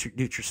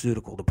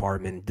nutraceutical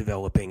department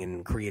developing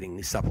and creating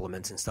new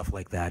supplements and stuff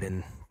like that,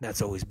 and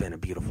that's always been a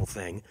beautiful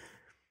thing.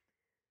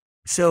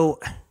 So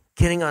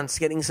getting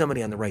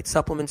somebody on the right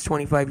supplements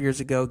 25 years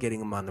ago,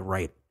 getting them on the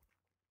right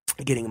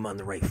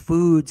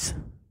foods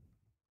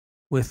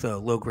with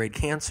low grade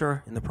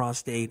cancer in the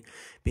prostate,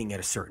 being at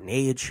a certain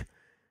age,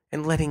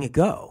 and letting it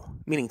go,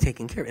 meaning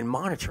taking care and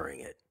monitoring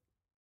it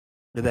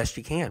the best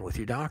you can with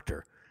your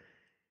doctor.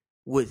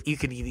 You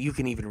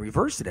can even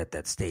reverse it at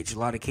that stage. A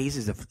lot of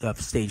cases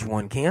of stage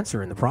 1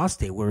 cancer in the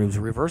prostate where it was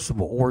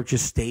reversible or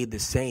just stayed the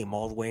same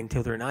all the way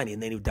until they're 90,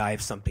 and then you'd die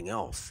of something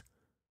else.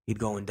 You'd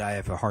go and die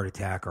of a heart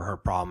attack or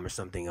heart problem or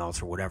something else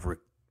or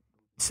whatever,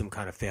 some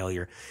kind of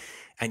failure,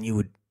 and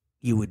you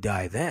would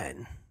die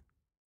then,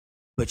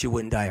 but you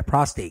wouldn't die of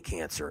prostate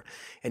cancer.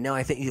 And now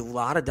I think a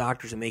lot of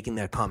doctors are making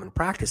that common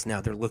practice.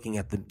 Now they're looking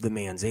at the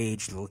man's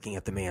age, they're looking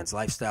at the man's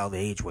lifestyle, the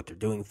age, what they're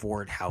doing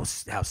for it, how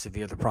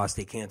severe the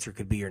prostate cancer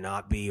could be or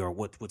not be, or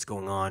what's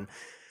going on.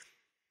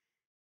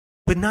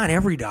 But not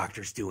every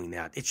doctor's doing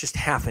that. It's just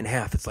half and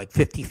half. It's like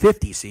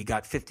 50-50. So you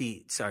got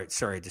 50, sorry,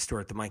 I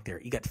distorted the mic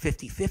there. You got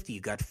 50-50.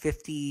 You got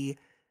 50,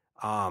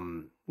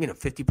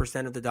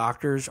 50% of the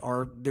doctors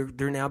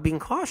they're now being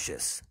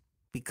cautious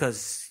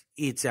because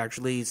it's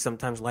actually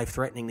sometimes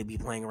life-threatening to be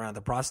playing around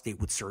the prostate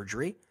with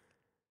surgery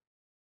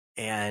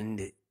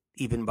and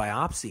even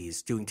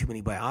biopsies, doing too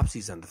many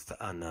biopsies on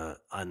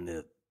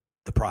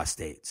the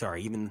prostate.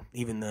 Sorry,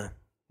 even the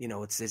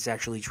it's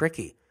actually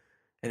tricky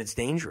and it's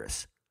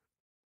dangerous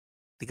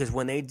because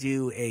when they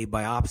do a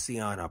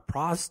biopsy on a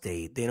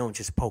prostate, they don't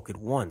just poke it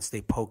once;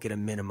 they poke it a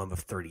minimum of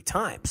 30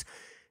 times.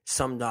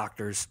 Some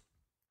doctors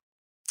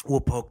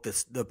will poke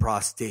the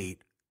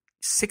prostate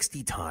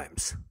 60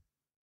 times.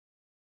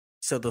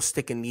 So they'll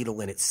stick a needle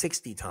in it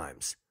 60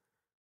 times.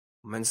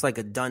 I mean, it's like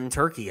a done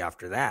turkey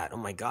after that. Oh,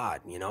 my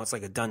God. It's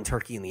like a done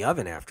turkey in the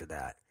oven after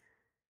that.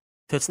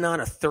 So it's not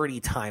a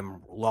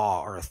 30-time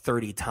law or a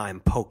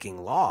 30-time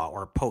poking law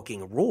or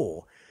poking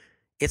rule.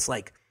 It's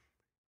like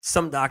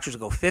some doctors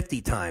will go 50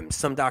 times.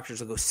 Some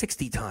doctors will go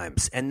 60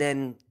 times. And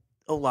then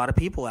a lot of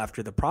people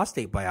after the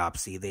prostate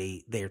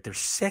biopsy, they're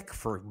sick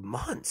for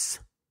months.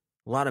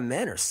 A lot of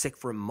men are sick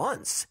for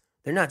months.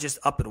 They're not just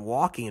up and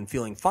walking and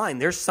feeling fine.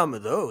 There's some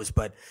of those,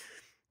 but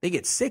they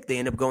get sick. They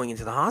end up going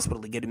into the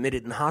hospital. They get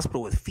admitted in the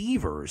hospital with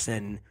fevers,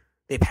 and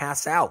they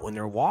pass out when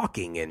they're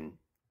walking, and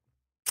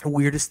the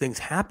weirdest things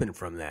happen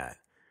from that.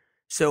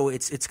 So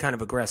it's kind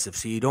of aggressive.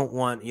 So you don't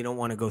want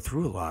to go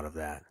through a lot of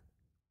that.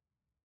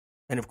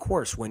 And of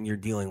course, when you're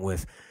dealing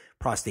with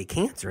prostate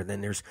cancer,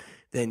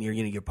 then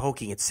you're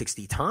poking it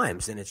 60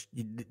 times, and it's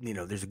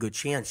there's a good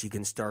chance you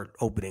can start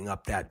opening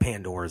up that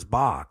Pandora's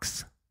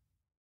box.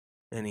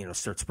 And,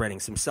 start spreading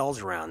some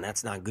cells around.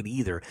 That's not good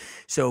either.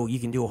 So you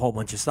can do a whole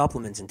bunch of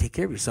supplements and take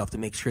care of yourself to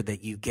make sure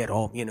that you get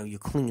you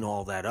clean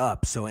all that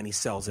up. So any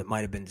cells that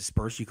might have been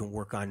dispersed, you can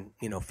work on,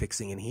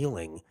 fixing and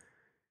healing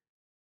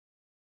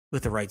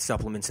with the right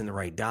supplements and the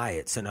right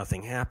diet so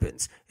nothing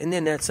happens. And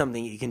then that's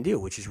something you can do,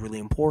 which is really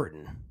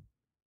important.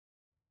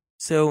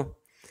 So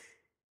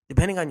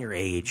depending on your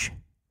age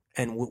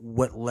and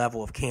what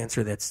level of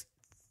cancer that's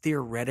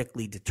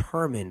theoretically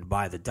determined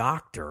by the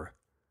doctor,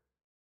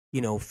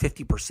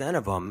 50%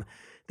 of them,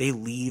 they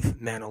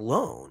leave men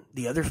alone.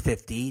 The other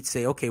 50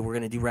 say, okay, we're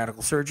going to do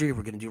radical surgery.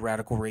 We're going to do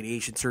radical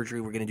radiation surgery.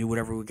 We're going to do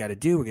whatever we got to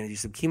do. We're going to do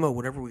some chemo,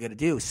 whatever we got to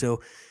do.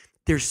 So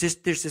there's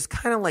this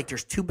kind of like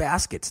there's two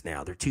baskets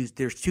now.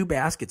 There's two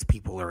baskets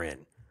people are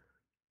in.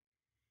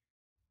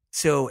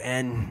 So,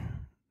 and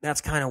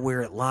that's kind of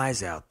where it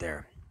lies out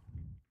there.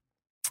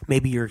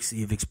 Maybe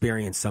you've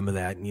experienced some of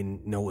that and you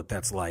know what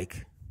that's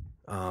like.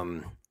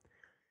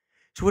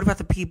 So what about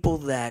the people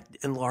that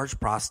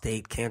enlarged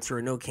prostate, cancer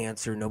or no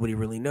cancer, nobody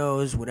really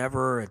knows,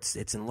 whatever,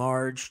 it's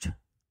enlarged.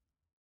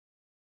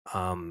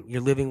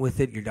 You're living with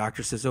it. Your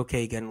doctor says,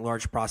 okay, you got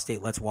enlarged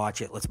prostate. Let's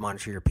watch it. Let's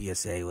monitor your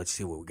PSA. Let's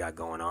see what we got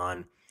going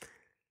on.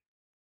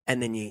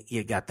 And then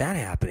you got that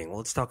happening. Well,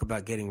 let's talk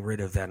about getting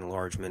rid of that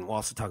enlargement. We'll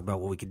also talk about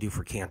what we could do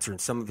for cancer,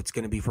 and some of it's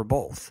going to be for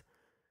both.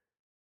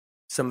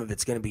 Some of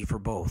it's going to be for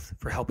both,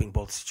 for helping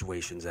both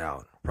situations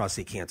out.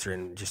 Prostate cancer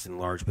and just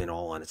enlargement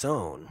all on its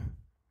own.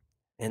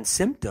 And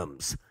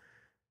symptoms,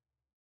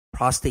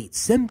 prostate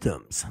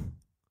symptoms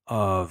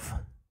of,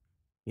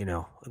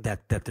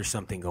 that there's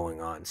something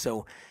going on.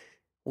 So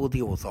we'll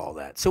deal with all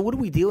that. So what are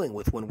we dealing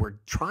with when we're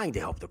trying to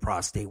help the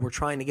prostate? We're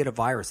trying to get a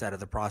virus out of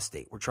the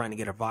prostate. We're trying to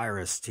get a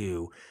virus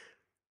to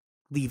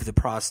leave the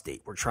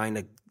prostate. We're trying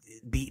to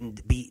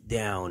beat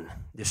down,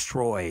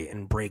 destroy,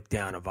 and break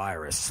down a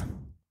virus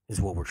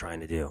is what we're trying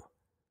to do.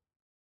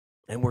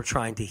 And we're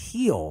trying to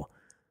heal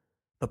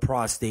the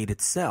prostate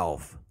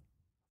itself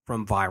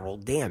from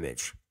viral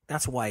damage.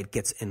 That's why it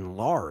gets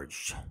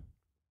enlarged.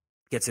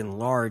 It gets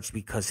enlarged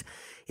because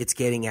it's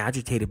getting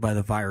agitated by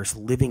the virus,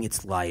 living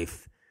its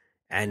life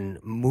and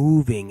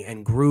moving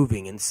and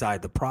grooving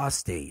inside the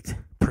prostate,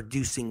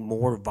 producing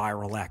more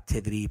viral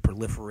activity,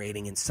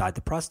 proliferating inside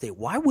the prostate.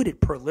 Why would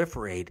it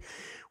proliferate?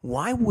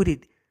 Why would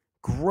it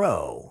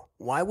grow?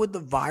 Why would the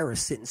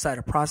virus sit inside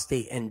a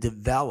prostate and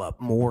develop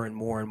more and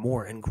more and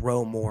more and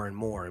grow more and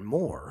more and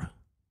more?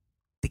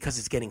 Because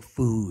it's getting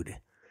food.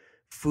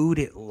 Food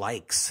it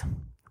likes.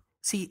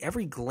 See,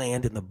 every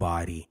gland in the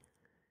body,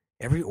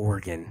 every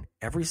organ,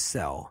 every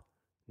cell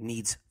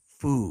needs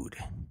food.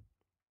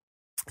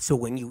 So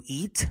when you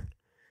eat,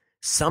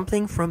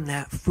 something from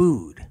that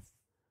food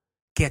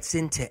gets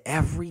into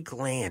every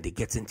gland. It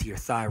gets into your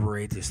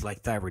thyroid. There's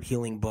like Thyroid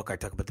Healing book. I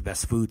talk about the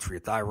best foods for your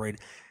thyroid.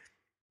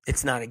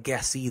 It's not a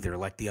guess either,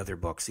 like the other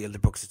books. The other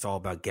books, it's all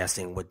about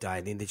guessing what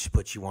diet. They just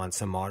put you on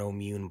some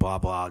autoimmune blah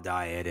blah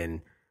diet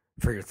and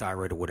for your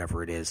thyroid or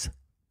whatever it is.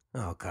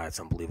 Oh, God, it's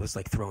unbelievable. It's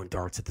like throwing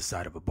darts at the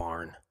side of a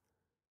barn.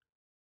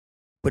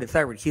 But in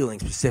Thyroid Healing,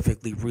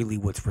 specifically, really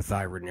what's for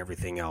thyroid and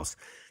everything else,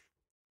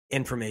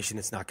 information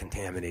that's not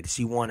contaminated.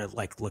 So you want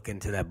to, look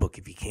into that book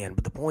if you can.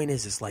 But the point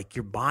is like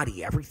your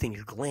body, everything,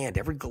 your gland,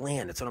 every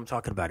gland, that's what I'm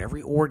talking about.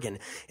 Every organ,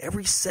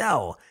 every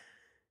cell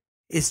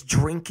is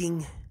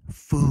drinking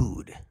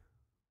food.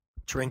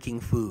 Drinking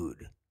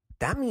food.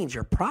 That means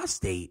your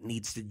prostate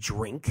needs to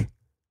drink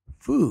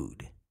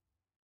food.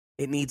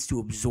 It needs to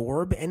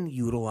absorb and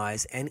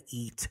utilize and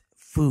eat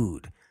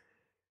food.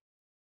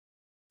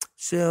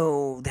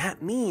 So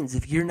that means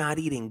if you're not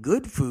eating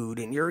good food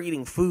and you're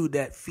eating food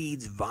that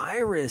feeds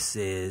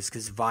viruses,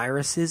 because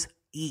viruses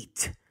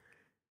eat,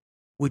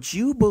 would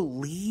you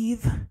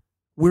believe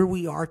where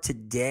we are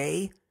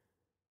today?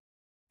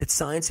 That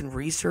science and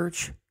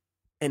research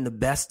and the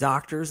best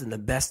doctors and the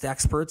best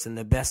experts and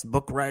the best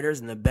book writers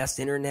and the best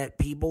internet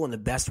people and the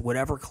best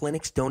whatever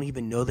clinics don't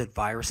even know that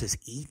viruses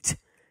eat?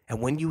 And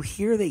when you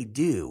hear they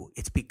do,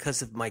 it's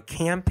because of my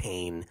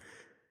campaign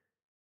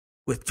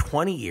with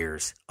 20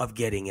 years of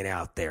getting it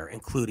out there,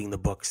 including the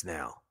books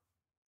now,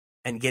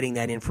 and getting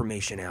that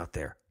information out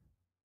there.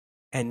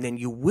 And then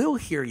you will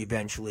hear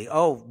eventually,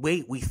 oh,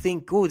 wait,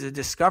 it's a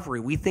discovery.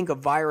 We think a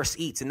virus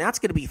eats, and that's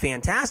going to be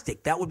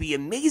fantastic. That would be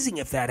amazing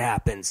if that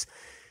happens.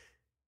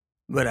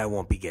 But I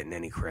won't be getting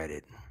any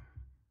credit.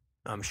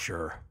 I'm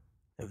sure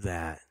of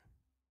that.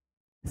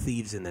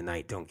 Thieves in the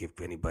night don't give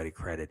anybody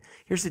credit.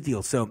 Here's the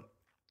deal. So,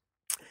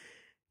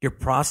 your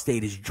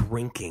prostate is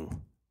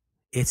drinking.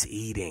 It's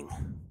eating.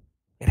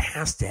 It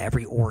has to.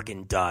 Every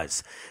organ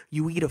does.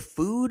 You eat a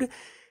food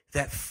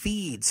that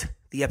feeds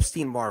the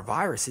Epstein-Barr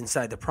virus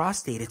inside the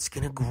prostate, it's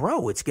going to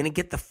grow. It's going to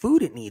get the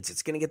food it needs.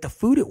 It's going to get the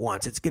food it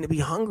wants. It's going to be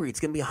hungry. It's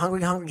going to be a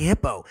hungry, hungry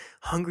hippo.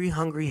 Hungry,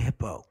 hungry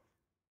hippo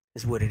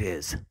is what it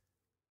is.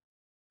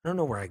 I don't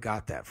know where I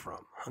got that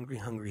from. Hungry,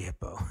 hungry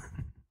hippo.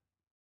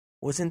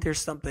 Wasn't there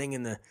something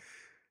in the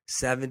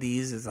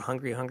 70s as a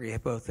hungry, hungry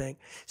hippo thing?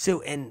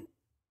 So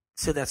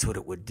that's what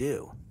it would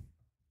do.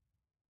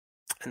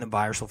 And the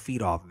virus will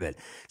feed off of it.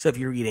 So if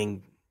you're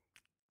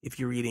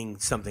eating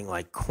something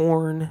like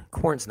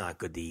corn's not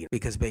good to eat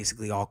because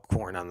basically all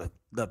corn on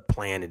the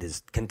planet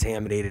is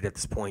contaminated at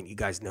this point. You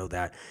guys know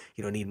that.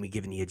 You don't need me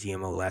giving you a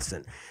GMO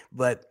lesson.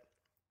 But,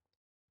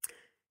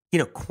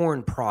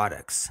 corn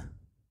products,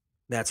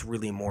 that's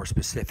really more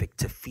specific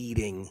to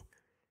feeding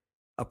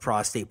a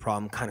prostate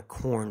problem, kind of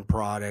corn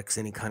products,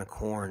 any kind of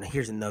corn.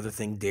 Here's another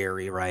thing,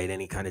 dairy, right?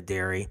 Any kind of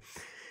dairy.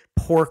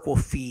 Pork will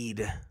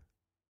feed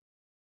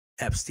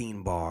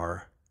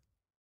Epstein-Barr.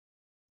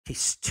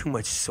 It's too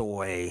much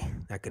soy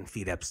that can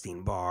feed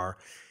Epstein-Barr.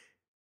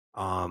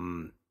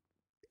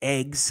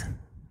 Eggs.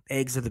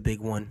 Eggs are the big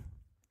one.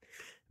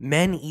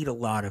 Men eat a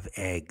lot of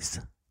eggs,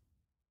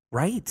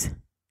 right?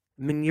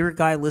 I mean, you're a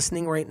guy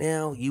listening right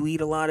now. You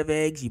eat a lot of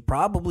eggs. You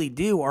probably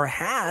do or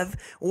have,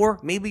 or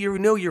maybe you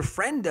know your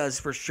friend does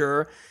for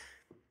sure.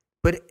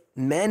 But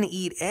men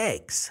eat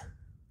eggs.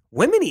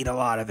 Women eat a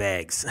lot of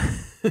eggs.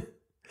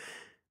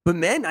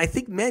 But I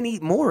think men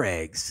eat more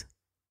eggs.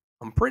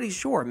 I'm pretty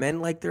sure men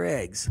like their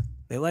eggs.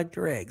 They like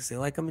their eggs. They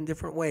like them in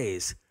different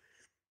ways.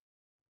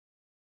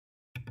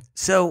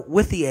 So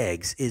with the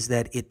eggs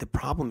the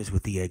problem is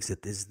with the eggs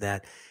is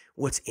that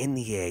what's in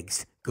the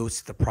eggs goes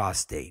to the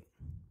prostate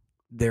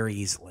very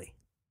easily.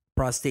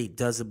 Prostate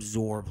does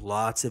absorb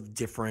lots of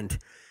different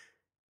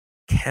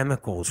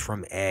chemicals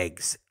from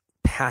eggs,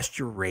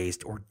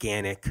 pasture-raised,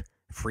 organic,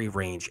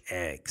 free-range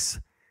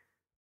eggs.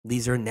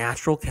 These are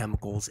natural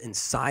chemicals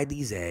inside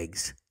these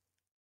eggs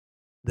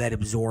that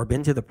absorb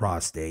into the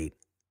prostate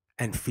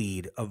and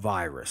feed a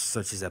virus,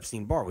 such as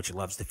Epstein-Barr, which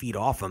loves to feed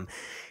off them.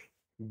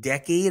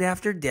 Decade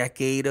after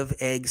decade of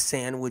egg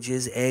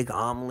sandwiches, egg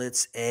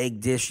omelets,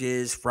 egg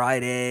dishes,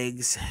 fried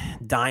eggs,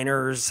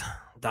 diner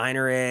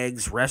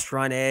eggs,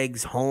 restaurant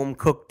eggs,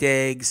 home-cooked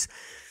eggs,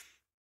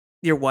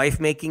 your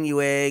wife making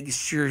you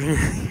eggs,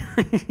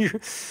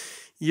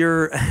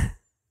 your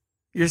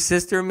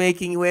sister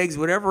making you eggs,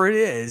 whatever it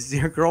is,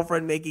 your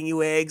girlfriend making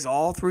you eggs,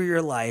 all through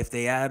your life,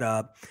 they add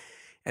up.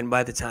 And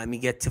by the time you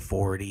get to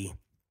 40,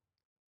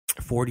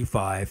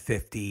 45,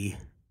 50,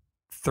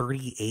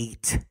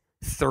 38,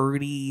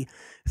 30,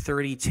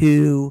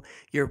 32,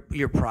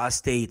 your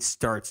prostate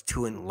starts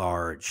to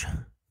enlarge.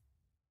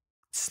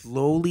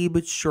 Slowly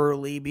but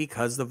surely,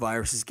 because the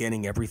virus is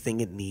getting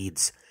everything it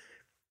needs.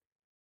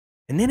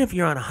 And then if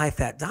you're on a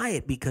high-fat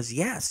diet, because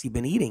yes, you've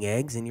been eating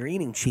eggs and you're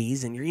eating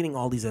cheese and you're eating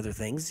all these other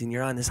things and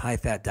you're on this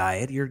high-fat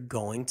diet, you're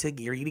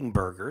eating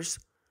burgers,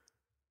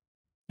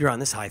 you're on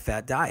this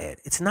high-fat diet.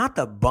 It's not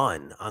the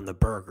bun on the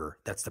burger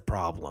that's the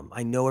problem.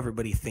 I know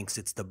everybody thinks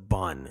it's the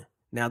bun.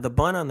 Now, the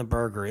bun on the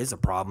burger is a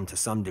problem to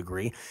some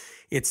degree.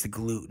 It's the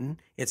gluten.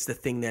 It's the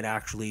thing that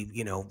actually,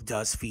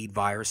 does feed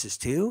viruses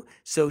too.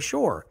 So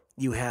sure,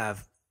 you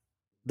have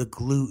the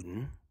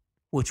gluten,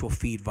 which will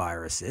feed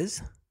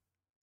viruses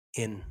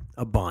in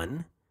a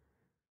bun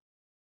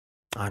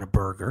on a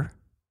burger.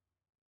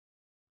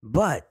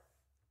 But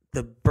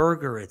the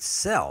burger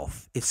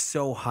itself is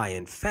so high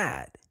in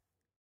fat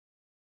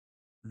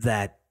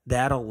that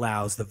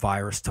allows the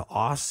virus to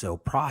also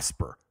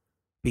prosper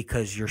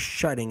because you're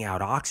shutting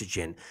out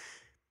oxygen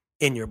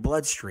in your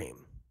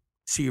bloodstream.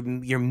 So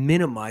you're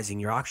minimizing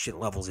your oxygen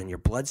levels in your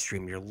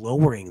bloodstream. You're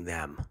lowering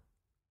them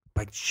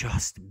by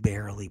just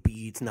barely.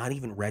 It's not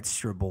even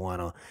registerable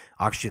on a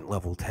oxygen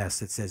level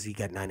test that says you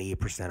got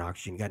 98%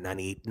 oxygen, you got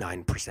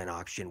 99%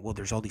 oxygen. Well,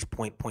 there's all these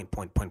point zero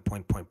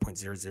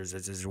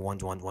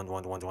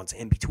ones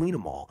in between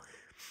them all.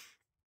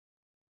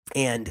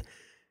 And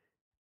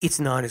it's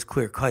not as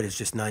clear cut as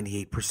just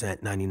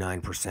 98%,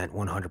 99%,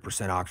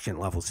 100% oxygen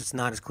levels. It's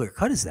not as clear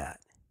cut as that.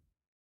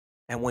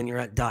 And when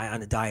you're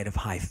on a diet of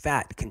high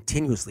fat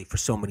continuously for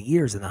so many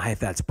years, and the high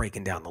fat's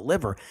breaking down the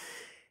liver,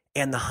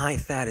 and the high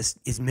fat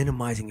is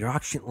minimizing your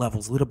oxygen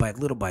levels little by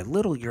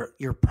little,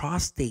 your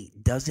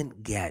prostate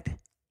doesn't get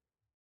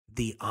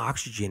the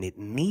oxygen it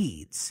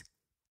needs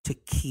to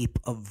keep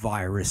a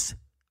virus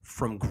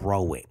from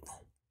growing.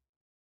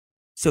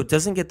 So it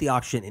doesn't get the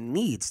oxygen it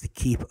needs to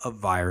keep a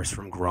virus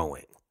from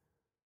growing.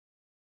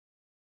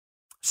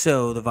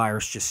 So the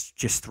virus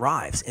just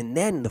thrives. And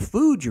then the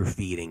food you're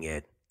feeding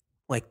it,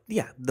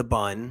 the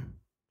bun,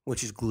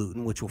 which is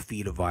gluten, which will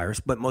feed a virus,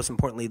 but most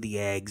importantly, the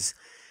eggs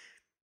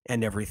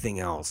and everything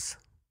else,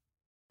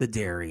 the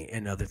dairy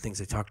and other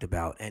things I talked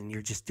about. And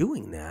you're just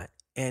doing that.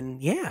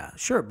 And yeah,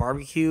 sure,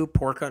 barbecue,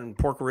 pork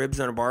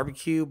ribs on a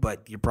barbecue,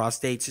 but your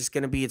prostate's just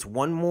going to it's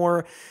one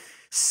more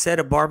set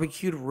of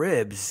barbecued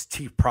ribs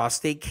to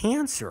prostate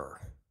cancer.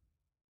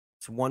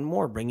 It's one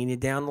more bringing you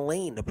down the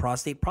lane to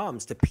prostate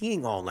problems, to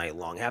peeing all night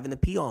long, having to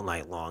pee all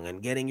night long,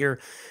 and getting your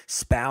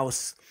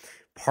spouse,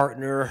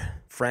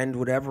 partner, friend,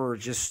 whatever,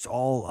 just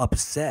all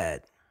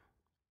upset.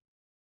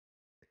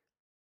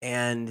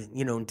 And,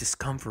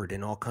 discomfort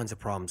and all kinds of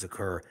problems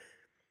occur.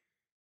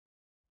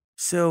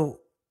 So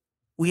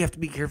we have to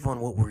be careful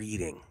on what we're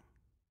eating.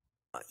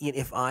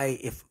 If I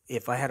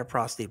had a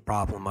prostate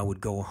problem, I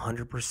would go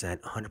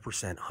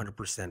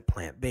 100%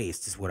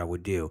 plant-based is what I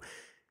would do.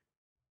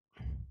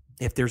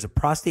 If there's a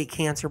prostate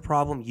cancer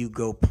problem, you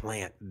go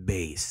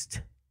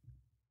plant-based.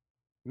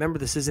 Remember,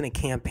 this isn't a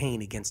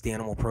campaign against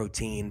animal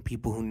protein.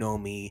 People who know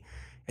me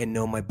and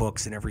know my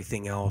books and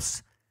everything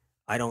else,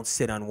 I don't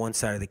sit on one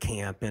side of the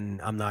camp, and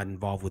I'm not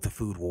involved with the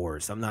food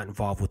wars. I'm not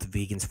involved with the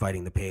vegans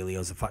fighting the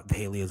paleos, the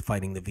paleos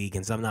fighting the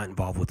vegans. I'm not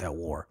involved with that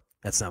war.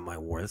 That's not my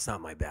war. That's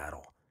not my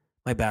battle.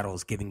 My battle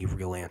is giving you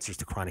real answers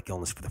to chronic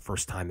illness for the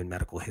first time in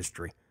medical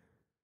history.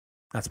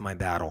 That's my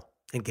battle.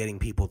 And getting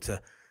people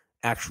to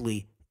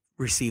actually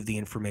receive the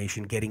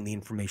information, getting the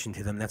information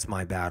to them, that's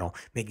my battle.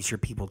 Making sure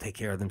people take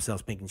care of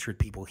themselves, making sure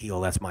people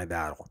heal, that's my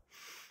battle.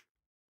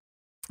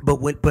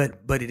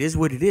 But it is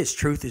what it is.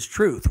 Truth is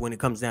truth when it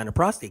comes down to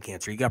prostate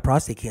cancer. You got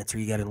prostate cancer,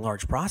 you got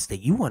enlarged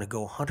prostate. You want to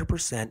go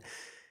 100%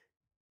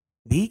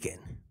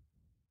 vegan,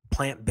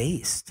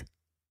 plant-based.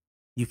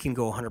 You can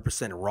go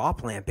 100% raw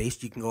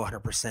plant-based. You can go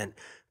 100%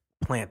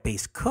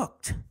 plant-based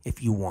cooked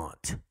if you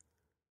want.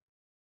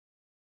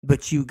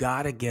 But you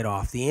got to get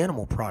off the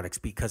animal products,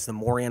 because the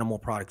more animal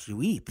products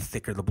you eat, the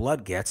thicker the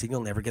blood gets, and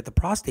you'll never get the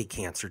prostate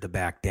cancer to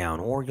back down,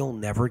 or you'll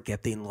never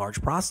get the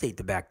enlarged prostate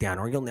to back down,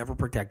 or you'll never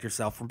protect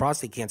yourself from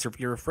prostate cancer if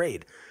you're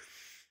afraid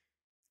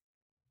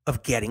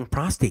of getting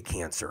prostate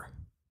cancer.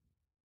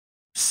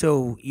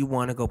 So you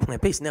want to go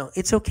plant-based. Now,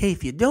 it's okay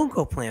if you don't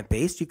go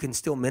plant-based. You can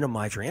still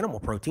minimize your animal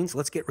proteins.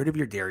 Let's get rid of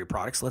your dairy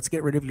products. Let's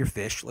get rid of your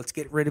fish. Let's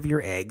get rid of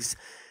your eggs.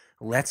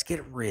 Let's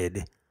get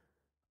rid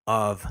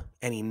of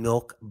any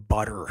milk,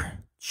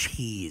 butter,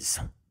 cheese.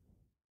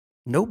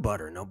 No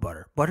butter, no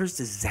butter. Butter's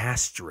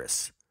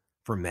disastrous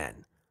for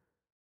men.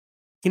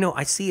 You know,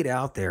 I see it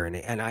out there,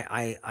 and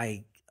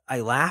I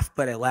laugh,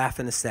 but I laugh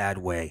in a sad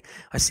way.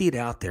 I see it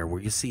out there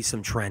where you see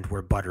some trend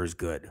where butter's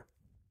good.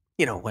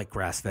 You know, like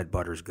grass-fed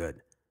butter's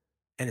good.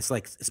 And it's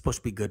like, it's supposed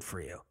to be good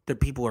for you. The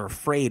people are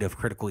afraid of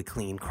critically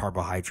clean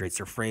carbohydrates.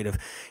 They're afraid of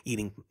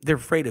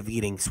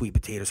eating sweet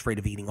potatoes, afraid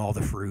of eating all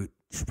the fruit,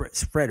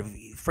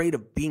 afraid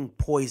of being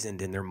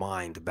poisoned in their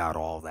mind about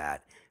all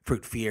that,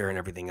 fruit fear and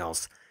everything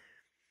else.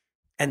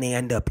 And they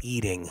end up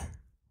eating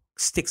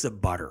sticks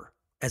of butter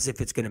as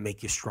if it's going to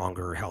make you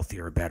stronger or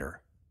healthier or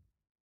better.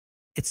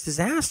 It's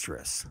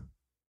disastrous.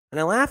 And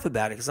I laugh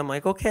about it because I'm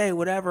like, okay,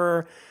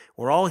 whatever.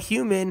 We're all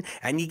human,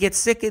 and you get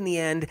sick in the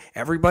end.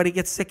 Everybody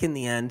gets sick in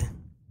the end.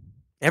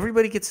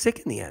 Everybody gets sick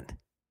in the end.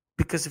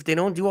 Because if they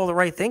don't do all the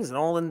right things and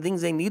all the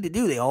things they need to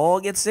do, they all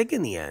get sick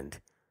in the end.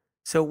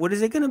 So what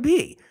is it going to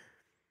be?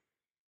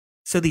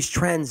 So these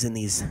trends and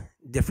these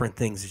different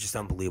things are just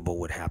unbelievable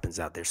what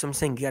happens out there. So I'm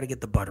saying you got to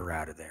get the butter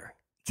out of there.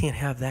 You can't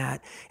have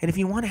that. And if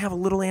you want to have a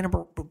little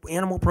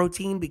animal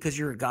protein because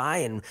you're a guy,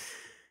 and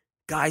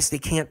guys, they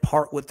can't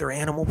part with their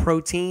animal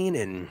protein,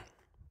 and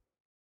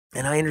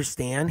I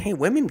understand. Hey,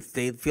 women,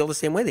 they feel the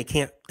same way. They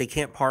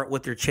can't part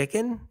with their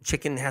chicken.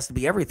 Chicken has to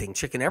be everything.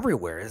 Chicken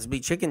everywhere. It has to be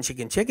chicken.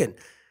 Chicken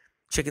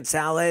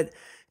salad,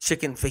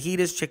 chicken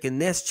fajitas, chicken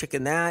this,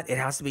 chicken that. It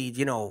has to be,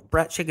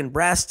 chicken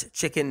breast,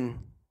 chicken.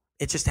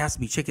 It just has to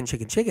be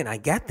chicken. I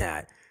get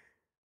that.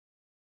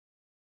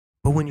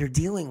 But when you're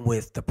dealing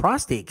with the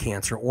prostate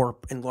cancer or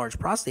enlarged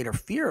prostate or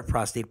fear of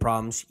prostate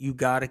problems, you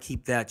got to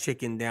keep that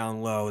chicken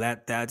down low.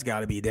 That's got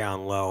to be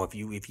down low. If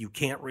you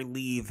can't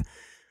release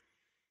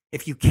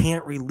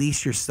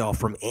yourself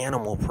from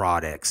animal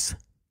products,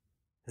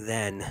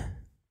 then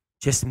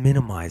just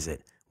minimize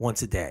it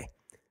once a day,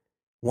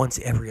 once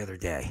every other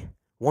day,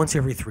 once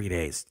every 3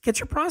 days.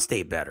 Get your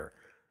prostate better.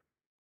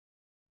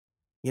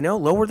 That'll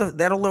lower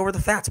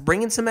the fats.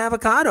 Bring in some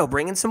avocado.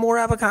 Bring in some more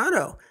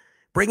avocado.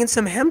 Bring in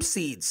some hemp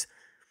seeds.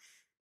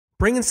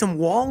 Bring in some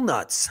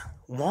walnuts.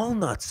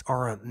 Walnuts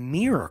are a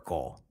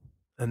miracle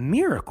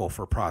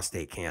for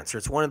prostate cancer.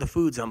 It's one of the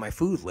foods on my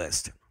food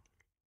list.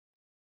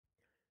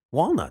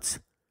 Walnuts.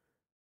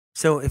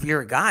 So if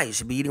you're a guy, you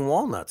should be eating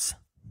walnuts.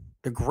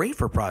 They're great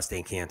for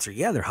prostate cancer.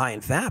 Yeah, they're high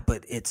in fat,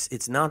 but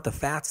it's not the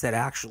fats that's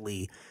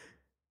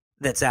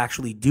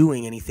actually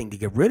doing anything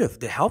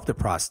to help the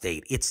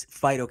prostate. It's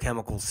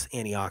phytochemicals,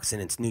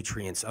 antioxidants,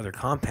 nutrients, other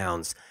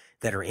compounds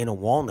that are in a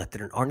walnut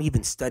that aren't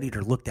even studied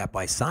or looked at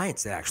by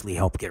science that actually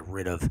help get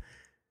rid of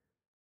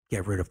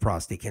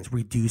prostate cancer,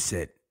 reduce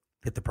it,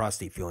 get the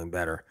prostate feeling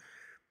better.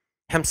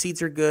 Hemp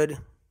seeds are good.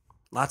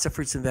 Lots of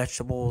fruits and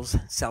vegetables.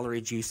 Celery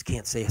juice.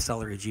 Can't say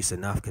celery juice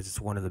enough because it's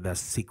one of the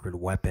best secret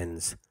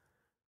weapons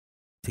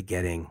to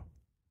getting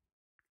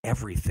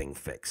everything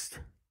fixed.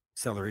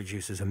 Celery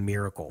juice is a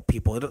miracle.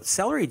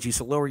 Celery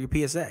juice will lower your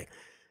PSA,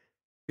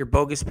 your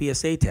bogus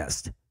PSA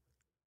test.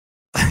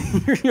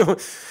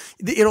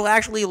 It'll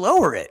actually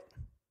lower it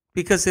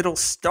because it'll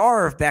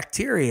starve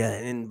bacteria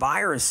and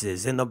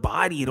viruses in the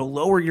body. It'll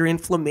lower your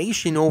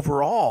inflammation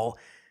overall,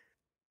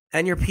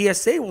 and your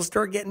PSA will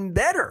start getting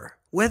better.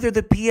 Whether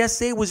the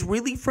PSA was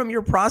really from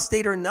your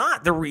prostate or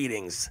not, the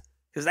readings,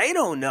 because they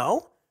don't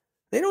know.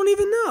 They don't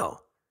even know.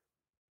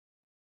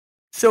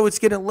 So it's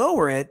going to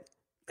lower it,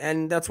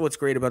 and that's what's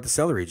great about the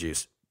celery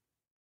juice.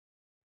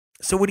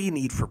 So what do you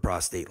need for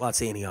prostate?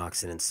 Lots of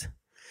antioxidants.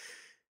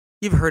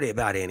 You've heard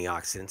about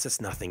antioxidants.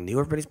 It's nothing new.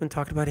 Everybody's been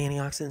talking about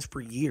antioxidants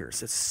for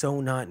years. It's so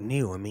not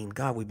new. I mean,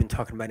 God, we've been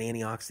talking about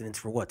antioxidants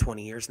for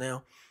 20 years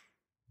now?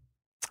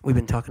 We've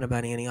been talking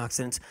about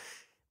antioxidants.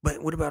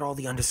 But what about all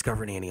the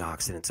undiscovered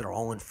antioxidants that are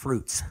all in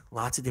fruits?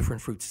 Lots of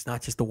different fruits. It's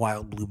not just the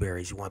wild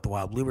blueberries. You want the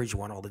wild blueberries. You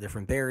want all the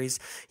different berries.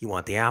 You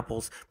want the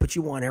apples. But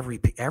you want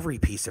every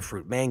piece of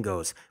fruit.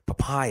 Mangoes,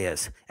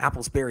 papayas,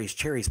 apples, berries,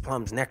 cherries,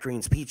 plums,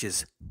 nectarines,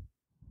 peaches,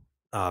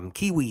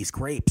 kiwis,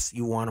 grapes.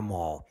 You want them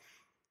all.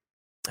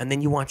 And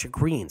then you want your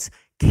greens.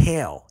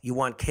 Kale. You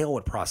want kale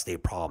with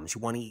prostate problems.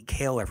 You want to eat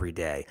kale every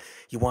day.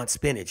 You want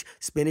spinach.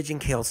 Spinach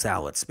and kale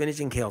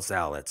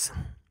salads.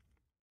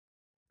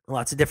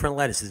 Lots of different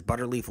lettuces.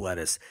 Butterleaf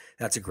lettuce,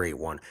 that's a great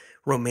one.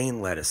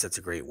 Romaine lettuce, that's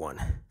a great one.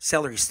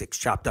 Celery sticks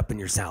chopped up in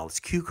your salads.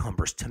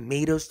 Cucumbers,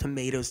 tomatoes.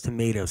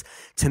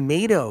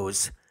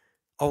 Tomatoes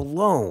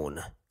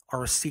alone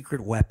are a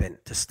secret weapon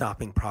to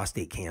stopping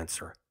prostate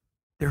cancer.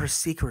 They're a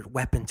secret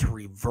weapon to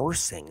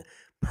reversing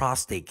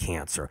prostate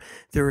cancer.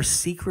 They're a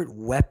secret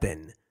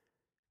weapon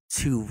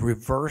to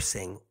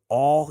reversing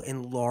all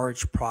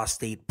enlarged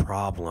prostate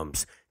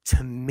problems.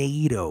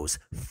 Tomatoes,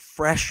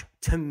 fresh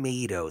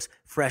tomatoes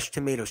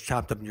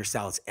chopped up in your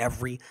salads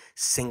every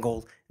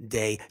single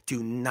day.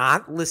 Do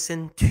not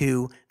listen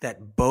to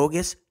that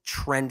bogus,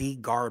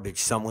 trendy garbage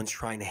someone's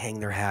trying to hang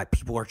their hat.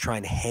 People are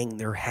trying to hang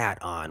their hat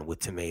on with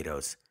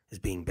tomatoes as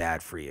being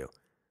bad for you.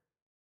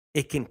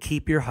 It can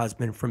keep your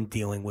husband from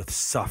dealing with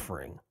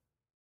suffering,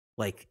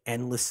 like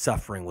endless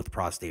suffering with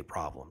prostate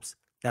problems.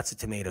 That's what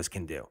tomatoes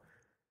can do.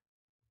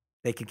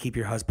 They can keep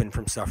your husband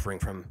from suffering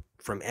from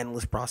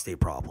endless prostate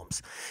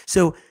problems.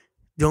 So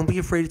don't be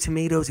afraid of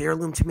tomatoes,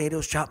 heirloom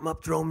tomatoes, chop them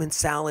up, throw them in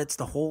salads,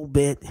 the whole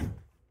bit.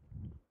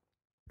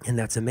 And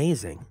that's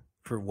amazing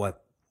for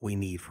what we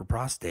need for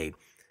prostate.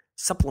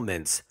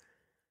 Supplements.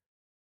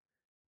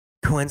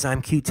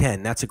 Coenzyme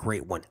Q10, that's a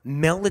great one.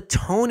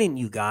 Melatonin,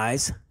 you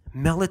guys.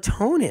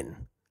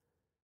 Melatonin.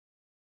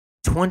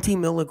 20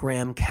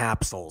 milligram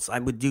capsules. I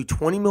would do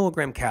 20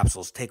 milligram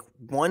capsules. Take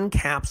one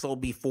capsule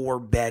before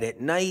bed at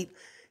night.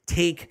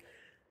 Take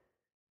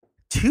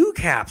 2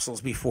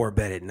 capsules before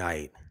bed at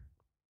night.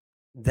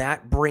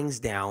 That brings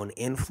down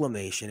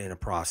inflammation in a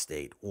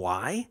prostate.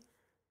 Why?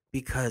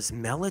 Because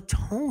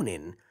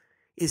melatonin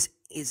is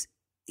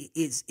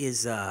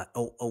a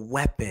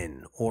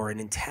weapon or an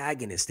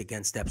antagonist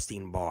against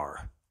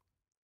Epstein-Barr.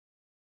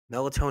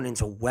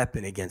 Melatonin's a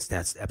weapon against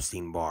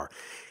Epstein-Barr.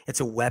 It's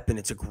a weapon.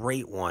 It's a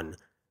great one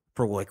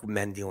for like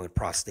men dealing with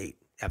prostate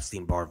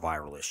Epstein-Barr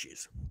viral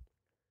issues.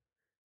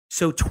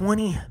 So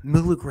 20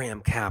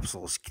 milligram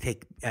capsules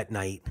take at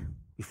night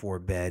before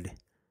bed.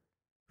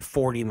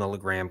 40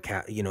 milligram,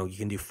 you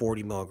can do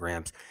 40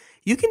 milligrams.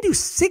 You can do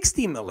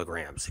 60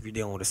 milligrams if you're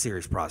dealing with a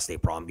serious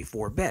prostate problem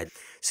before bed.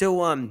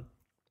 So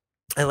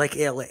I like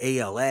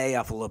ALA,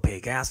 alpha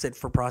lipoic acid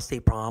for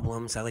prostate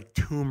problems. I like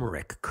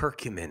turmeric,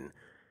 curcumin.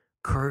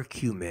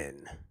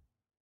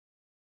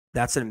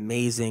 That's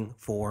amazing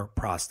for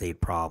prostate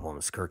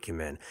problems,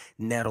 curcumin.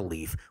 Nettle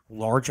leaf,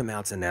 large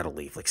amounts of nettle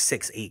leaf, like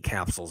 6-8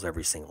 capsules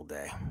every single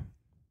day.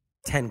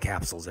 10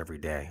 capsules every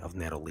day of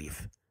nettle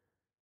leaf.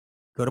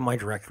 Go to my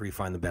directory,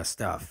 find the best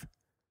stuff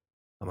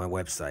on my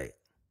website.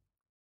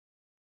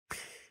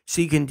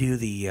 So you can do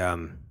the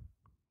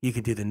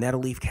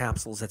nettle leaf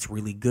capsules. That's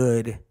really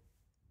good. A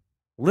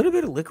little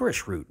bit of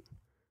licorice root.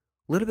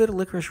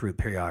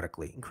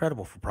 Periodically.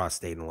 Incredible for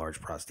prostate and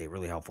large prostate.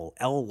 Really helpful.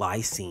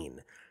 L-lysine.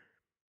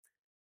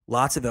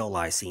 Lots of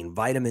L-lysine.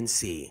 Vitamin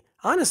C.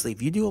 Honestly,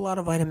 if you do a lot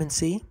of vitamin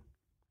C,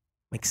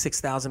 like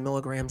 6,000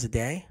 milligrams a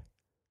day,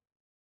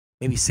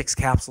 maybe 6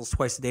 capsules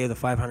twice a day of the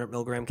 500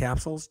 milligram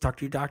capsules, talk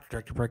to your doctor,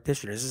 talk to your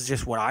practitioner. This is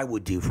just what I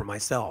would do for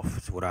myself.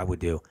 It's what I would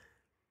do.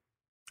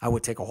 I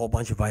would take a whole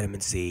bunch of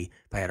vitamin C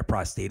if I had a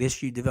prostate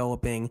issue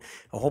developing,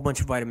 a whole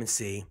bunch of vitamin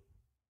C.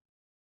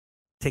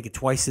 Take it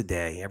twice a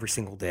day, every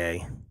single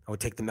day. I would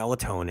take the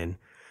melatonin. I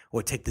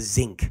would take the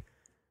zinc,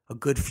 a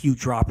good few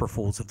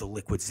dropperfuls of the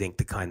liquid zinc,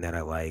 the kind that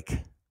I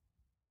like.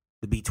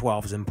 The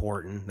B12 is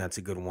important. That's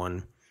a good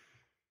one.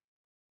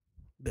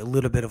 A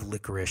little bit of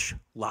licorice.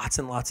 Lots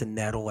and lots of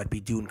nettle. I'd be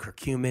doing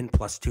curcumin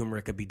plus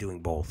turmeric. I'd be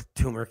doing both,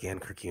 turmeric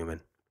and curcumin.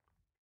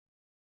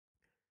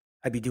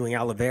 I'd be doing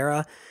aloe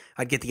vera.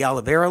 I'd get the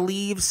aloe vera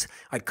leaves.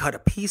 I'd cut a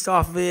piece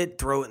off of it,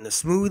 throw it in the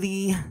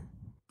smoothie.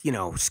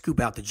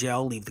 Scoop out the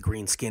gel, leave the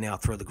green skin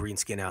out, throw the green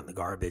skin out in the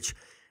garbage.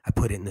 I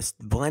put it in this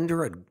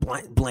blender.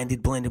 I'd blend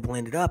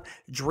it up,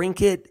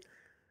 drink it.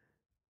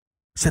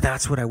 So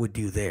that's what I would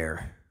do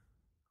there.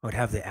 I would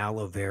have the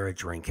aloe vera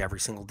drink every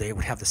single day. I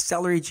would have the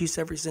celery juice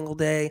every single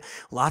day.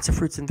 Lots of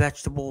fruits and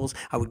vegetables.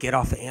 I would get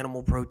off of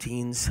animal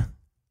proteins.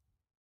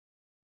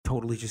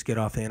 Totally just get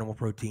off animal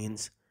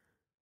proteins.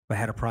 If I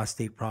had a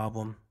prostate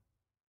problem.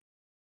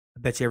 I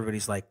bet you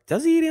everybody's like,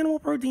 does he eat animal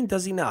protein?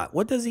 Does he not?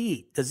 What does he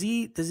eat? Does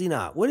he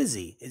not? What is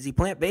he? Is he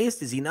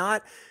plant-based? Is he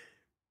not?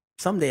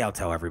 Someday I'll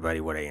tell everybody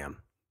what I am.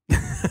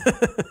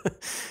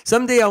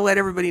 Someday I'll let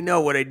everybody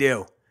know what I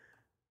do.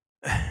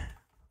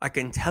 I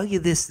can tell you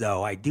this,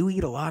 though. I do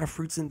eat a lot of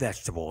fruits and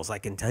vegetables. I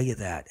can tell you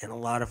that. And a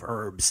lot of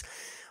herbs.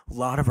 A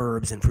lot of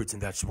herbs and fruits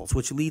and vegetables,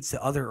 which leads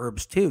to other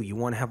herbs, too. You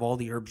want to have all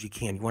the herbs you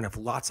can. You want to have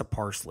lots of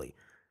parsley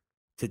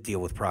to deal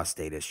with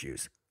prostate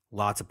issues.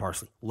 Lots of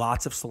parsley,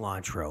 lots of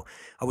cilantro.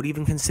 I would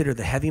even consider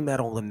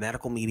the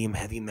medical medium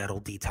heavy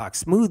metal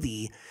detox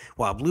smoothie.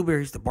 Wild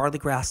blueberries, the barley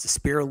grass, the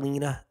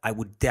spirulina, I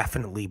would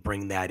definitely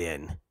bring that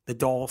in. The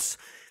dulse,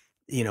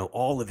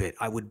 all of it.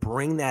 I would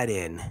bring that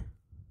in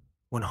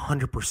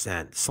 100%.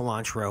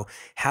 Cilantro,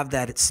 have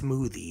that at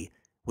smoothie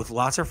with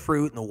lots of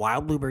fruit and the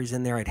wild blueberries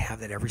in there. I'd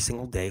have that every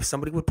single day. If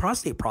somebody with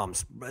prostate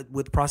problems,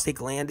 with prostate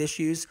gland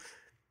issues,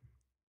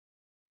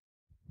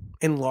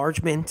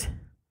 enlargement,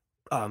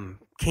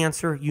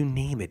 cancer, you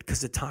name it, because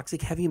the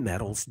toxic heavy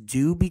metals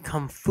do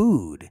become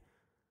food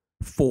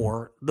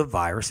for the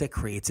virus that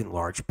creates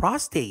enlarged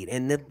prostate.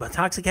 And the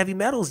toxic heavy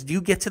metals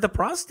do get to the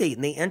prostate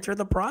and they enter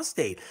the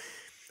prostate.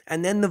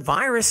 And then the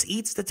virus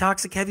eats the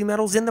toxic heavy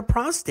metals in the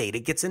prostate.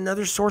 It gets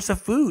another source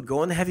of food. Go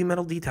on the heavy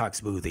metal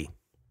detox smoothie.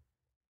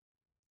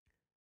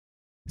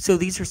 So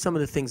these are some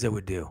of the things I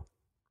would do,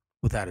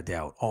 without a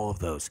doubt, all of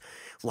those.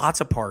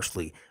 Lots of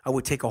parsley. I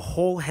would take a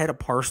whole head of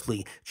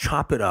parsley,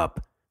 chop it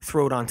up,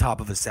 throw it on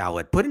top of a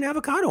salad. Put an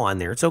avocado on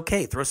there. It's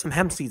okay. Throw some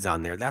hemp seeds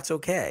on there. That's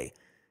okay.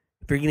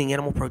 If you're eating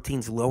animal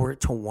proteins, lower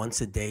it to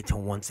once a day to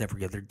once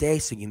every other day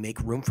so you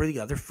make room for the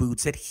other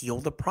foods that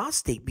heal the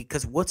prostate.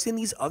 Because what's in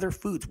these other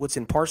foods, what's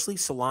in parsley,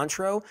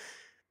 cilantro,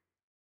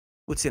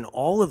 what's in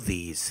all of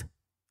these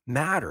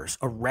matters.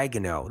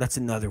 Oregano, that's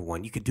another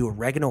one. You could do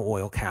oregano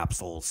oil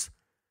capsules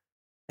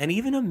and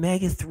even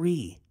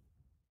omega-3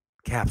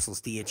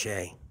 capsules,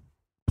 DHA,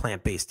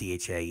 plant-based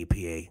DHA,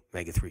 EPA,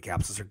 omega-3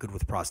 capsules are good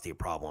with prostate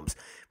problems.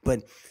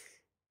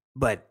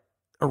 But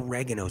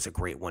oregano is a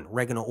great one.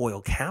 Oregano oil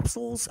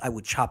capsules. I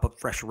would chop up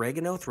fresh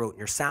oregano, throw it in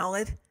your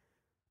salad.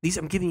 These,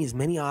 I'm giving you as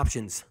many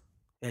options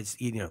as,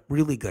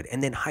 really good.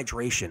 And then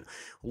hydration,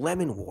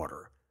 lemon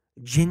water,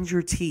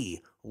 ginger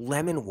tea,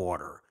 lemon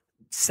water,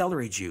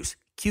 celery juice,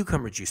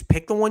 cucumber juice.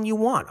 Pick the one you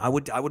want. I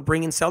would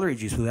bring in celery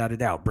juice without a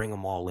doubt. Bring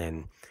them all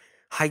in.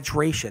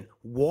 Hydration,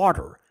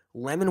 water.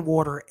 Lemon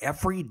water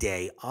every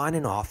day, on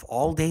and off,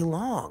 all day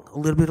long. A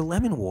little bit of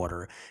lemon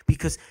water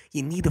because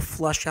you need to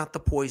flush out the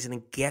poison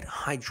and get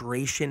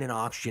hydration and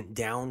oxygen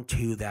down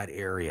to that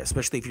area,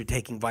 especially if you're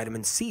taking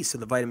vitamin C. So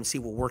the vitamin C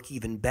will work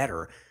even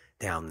better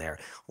down there.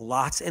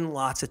 Lots and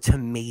lots of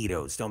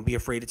tomatoes. Don't be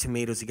afraid of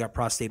tomatoes. You got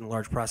prostate,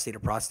 enlarged prostate, or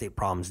prostate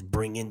problems.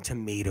 Bring in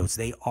tomatoes.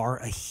 They are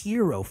a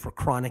hero for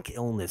chronic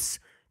illness.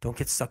 Don't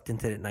get sucked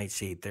into that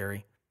nightshade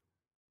theory.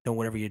 Don't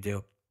whatever you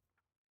do.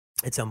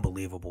 It's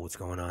unbelievable what's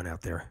going on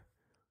out there.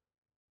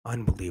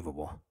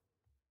 Unbelievable.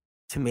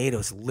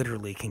 Tomatoes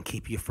literally can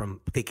keep you from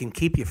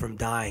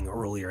dying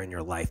earlier in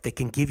your life. They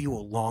can give you a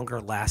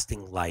longer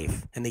lasting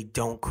life and they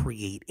don't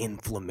create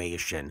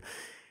inflammation.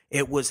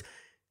 It was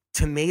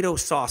tomato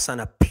sauce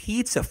on a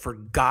pizza, for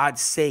God's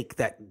sake,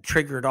 that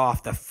triggered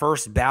off the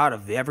first bout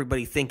of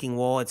everybody thinking,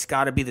 well, it's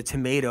got to be the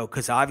tomato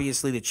because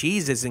obviously the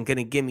cheese isn't going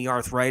to give me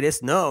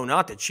arthritis. No,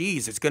 not the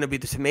cheese. It's going to be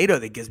the tomato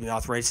that gives me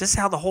arthritis. This is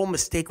how the whole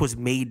mistake was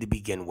made to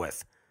begin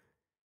with.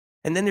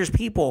 And then there's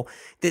people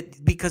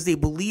that, because they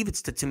believe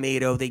it's the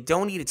tomato, they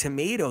don't eat a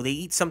tomato, they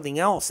eat something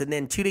else. And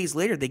then 2 days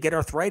later, they get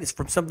arthritis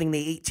from something they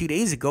ate 2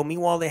 days ago.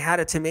 Meanwhile, they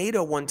had a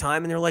tomato one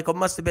time and they're like, oh, it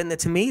must have been the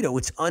tomato.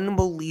 It's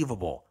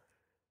unbelievable.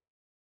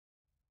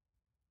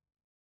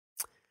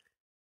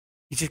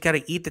 You just got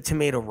to eat the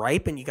tomato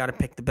ripe and you got to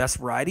pick the best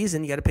varieties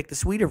and you got to pick the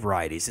sweeter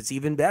varieties. It's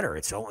even better.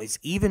 It's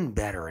even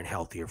better and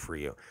healthier for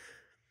you.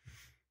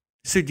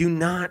 So do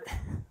not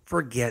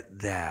forget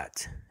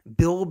that.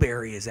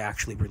 Bilberry is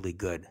actually really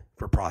good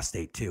for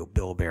prostate too.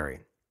 Bilberry.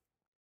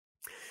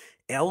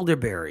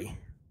 Elderberry.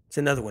 It's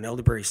another one.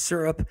 Elderberry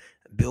syrup,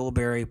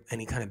 bilberry,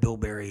 any kind of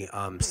bilberry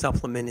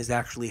supplement is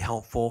actually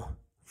helpful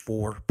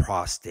for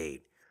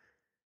prostate.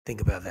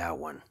 Think about that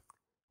one.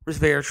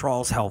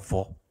 Resveratrol is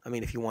helpful. I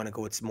mean, if you want to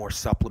go, it's more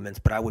supplements,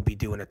 but I would be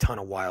doing a ton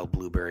of wild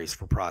blueberries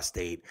for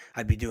prostate.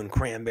 I'd be doing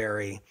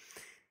cranberry.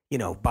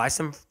 Buy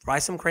some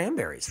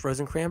cranberries,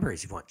 frozen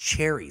cranberries if you want.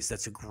 Cherries,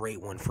 that's a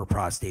great one for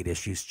prostate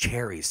issues.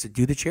 Cherries, so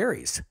do the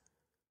cherries.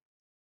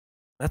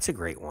 That's a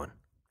great one.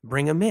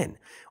 Bring them in.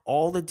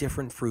 All the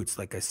different fruits,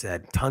 like I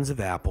said, tons of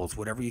apples,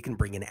 whatever you can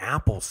bring in.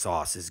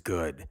 Applesauce is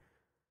good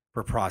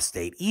for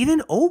prostate.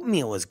 Even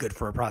oatmeal is good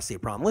for a prostate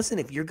problem. Listen,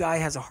 if your guy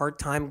has a hard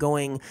time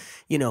going,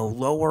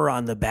 lower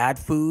on the bad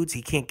foods,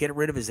 he can't get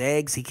rid of his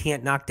eggs, he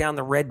can't knock down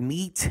the red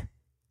meat.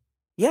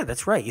 Yeah,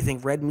 that's right. You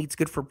think red meat's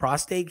good for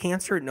prostate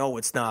cancer? No,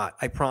 it's not.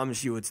 I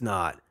promise you it's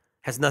not.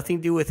 Has nothing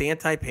to do with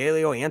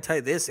anti-paleo,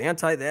 anti-this,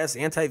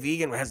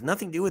 anti-vegan. It has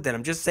nothing to do with that.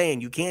 I'm just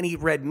saying you can't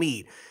eat red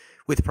meat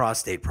with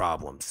prostate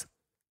problems.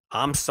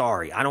 I'm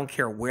sorry. I don't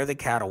care where the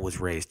cattle was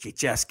raised. You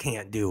just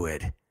can't do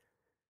it.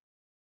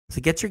 So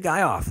get your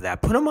guy off of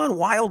that. Put him on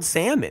wild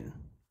salmon.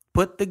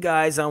 Put the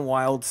guys on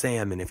wild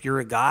salmon. If you're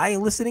a guy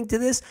listening to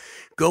this,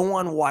 go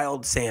on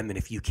wild salmon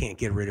if you can't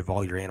get rid of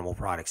all your animal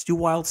products. Do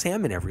wild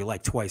salmon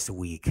twice a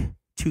week,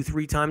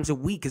 2-3 times a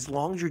week. As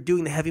long as you're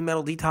doing the heavy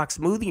metal detox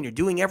smoothie and you're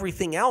doing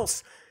everything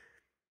else,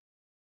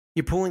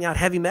 you're pulling out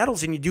heavy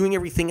metals and you're doing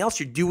everything else,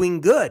 you're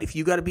doing good. If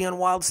you got to be on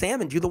wild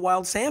salmon, do the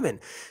wild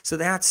salmon. So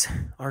that's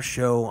our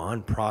show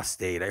on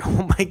prostate. I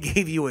hope I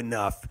gave you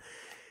enough.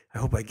 I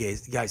hope you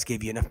guys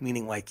gave you enough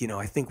meaning,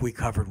 I think we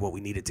covered what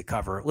we needed to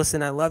cover.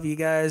 Listen, I love you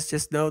guys.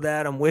 Just know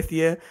that I'm with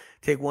you.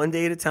 Take one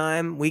day at a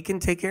time. We can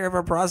take care of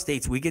our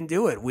prostates. We can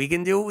do it. We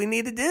can do what we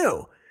need to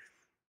do.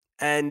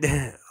 And,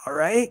 all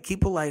right,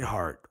 keep a light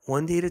heart.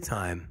 One day at a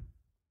time.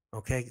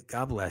 Okay,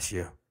 God bless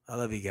you. I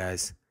love you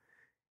guys.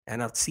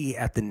 And I'll see you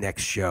at the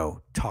next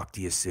show. Talk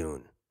to you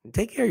soon. And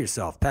take care of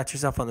yourself. Pat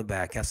yourself on the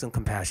back. Have some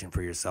compassion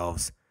for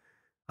yourselves.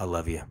 I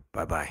love you.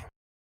 Bye-bye.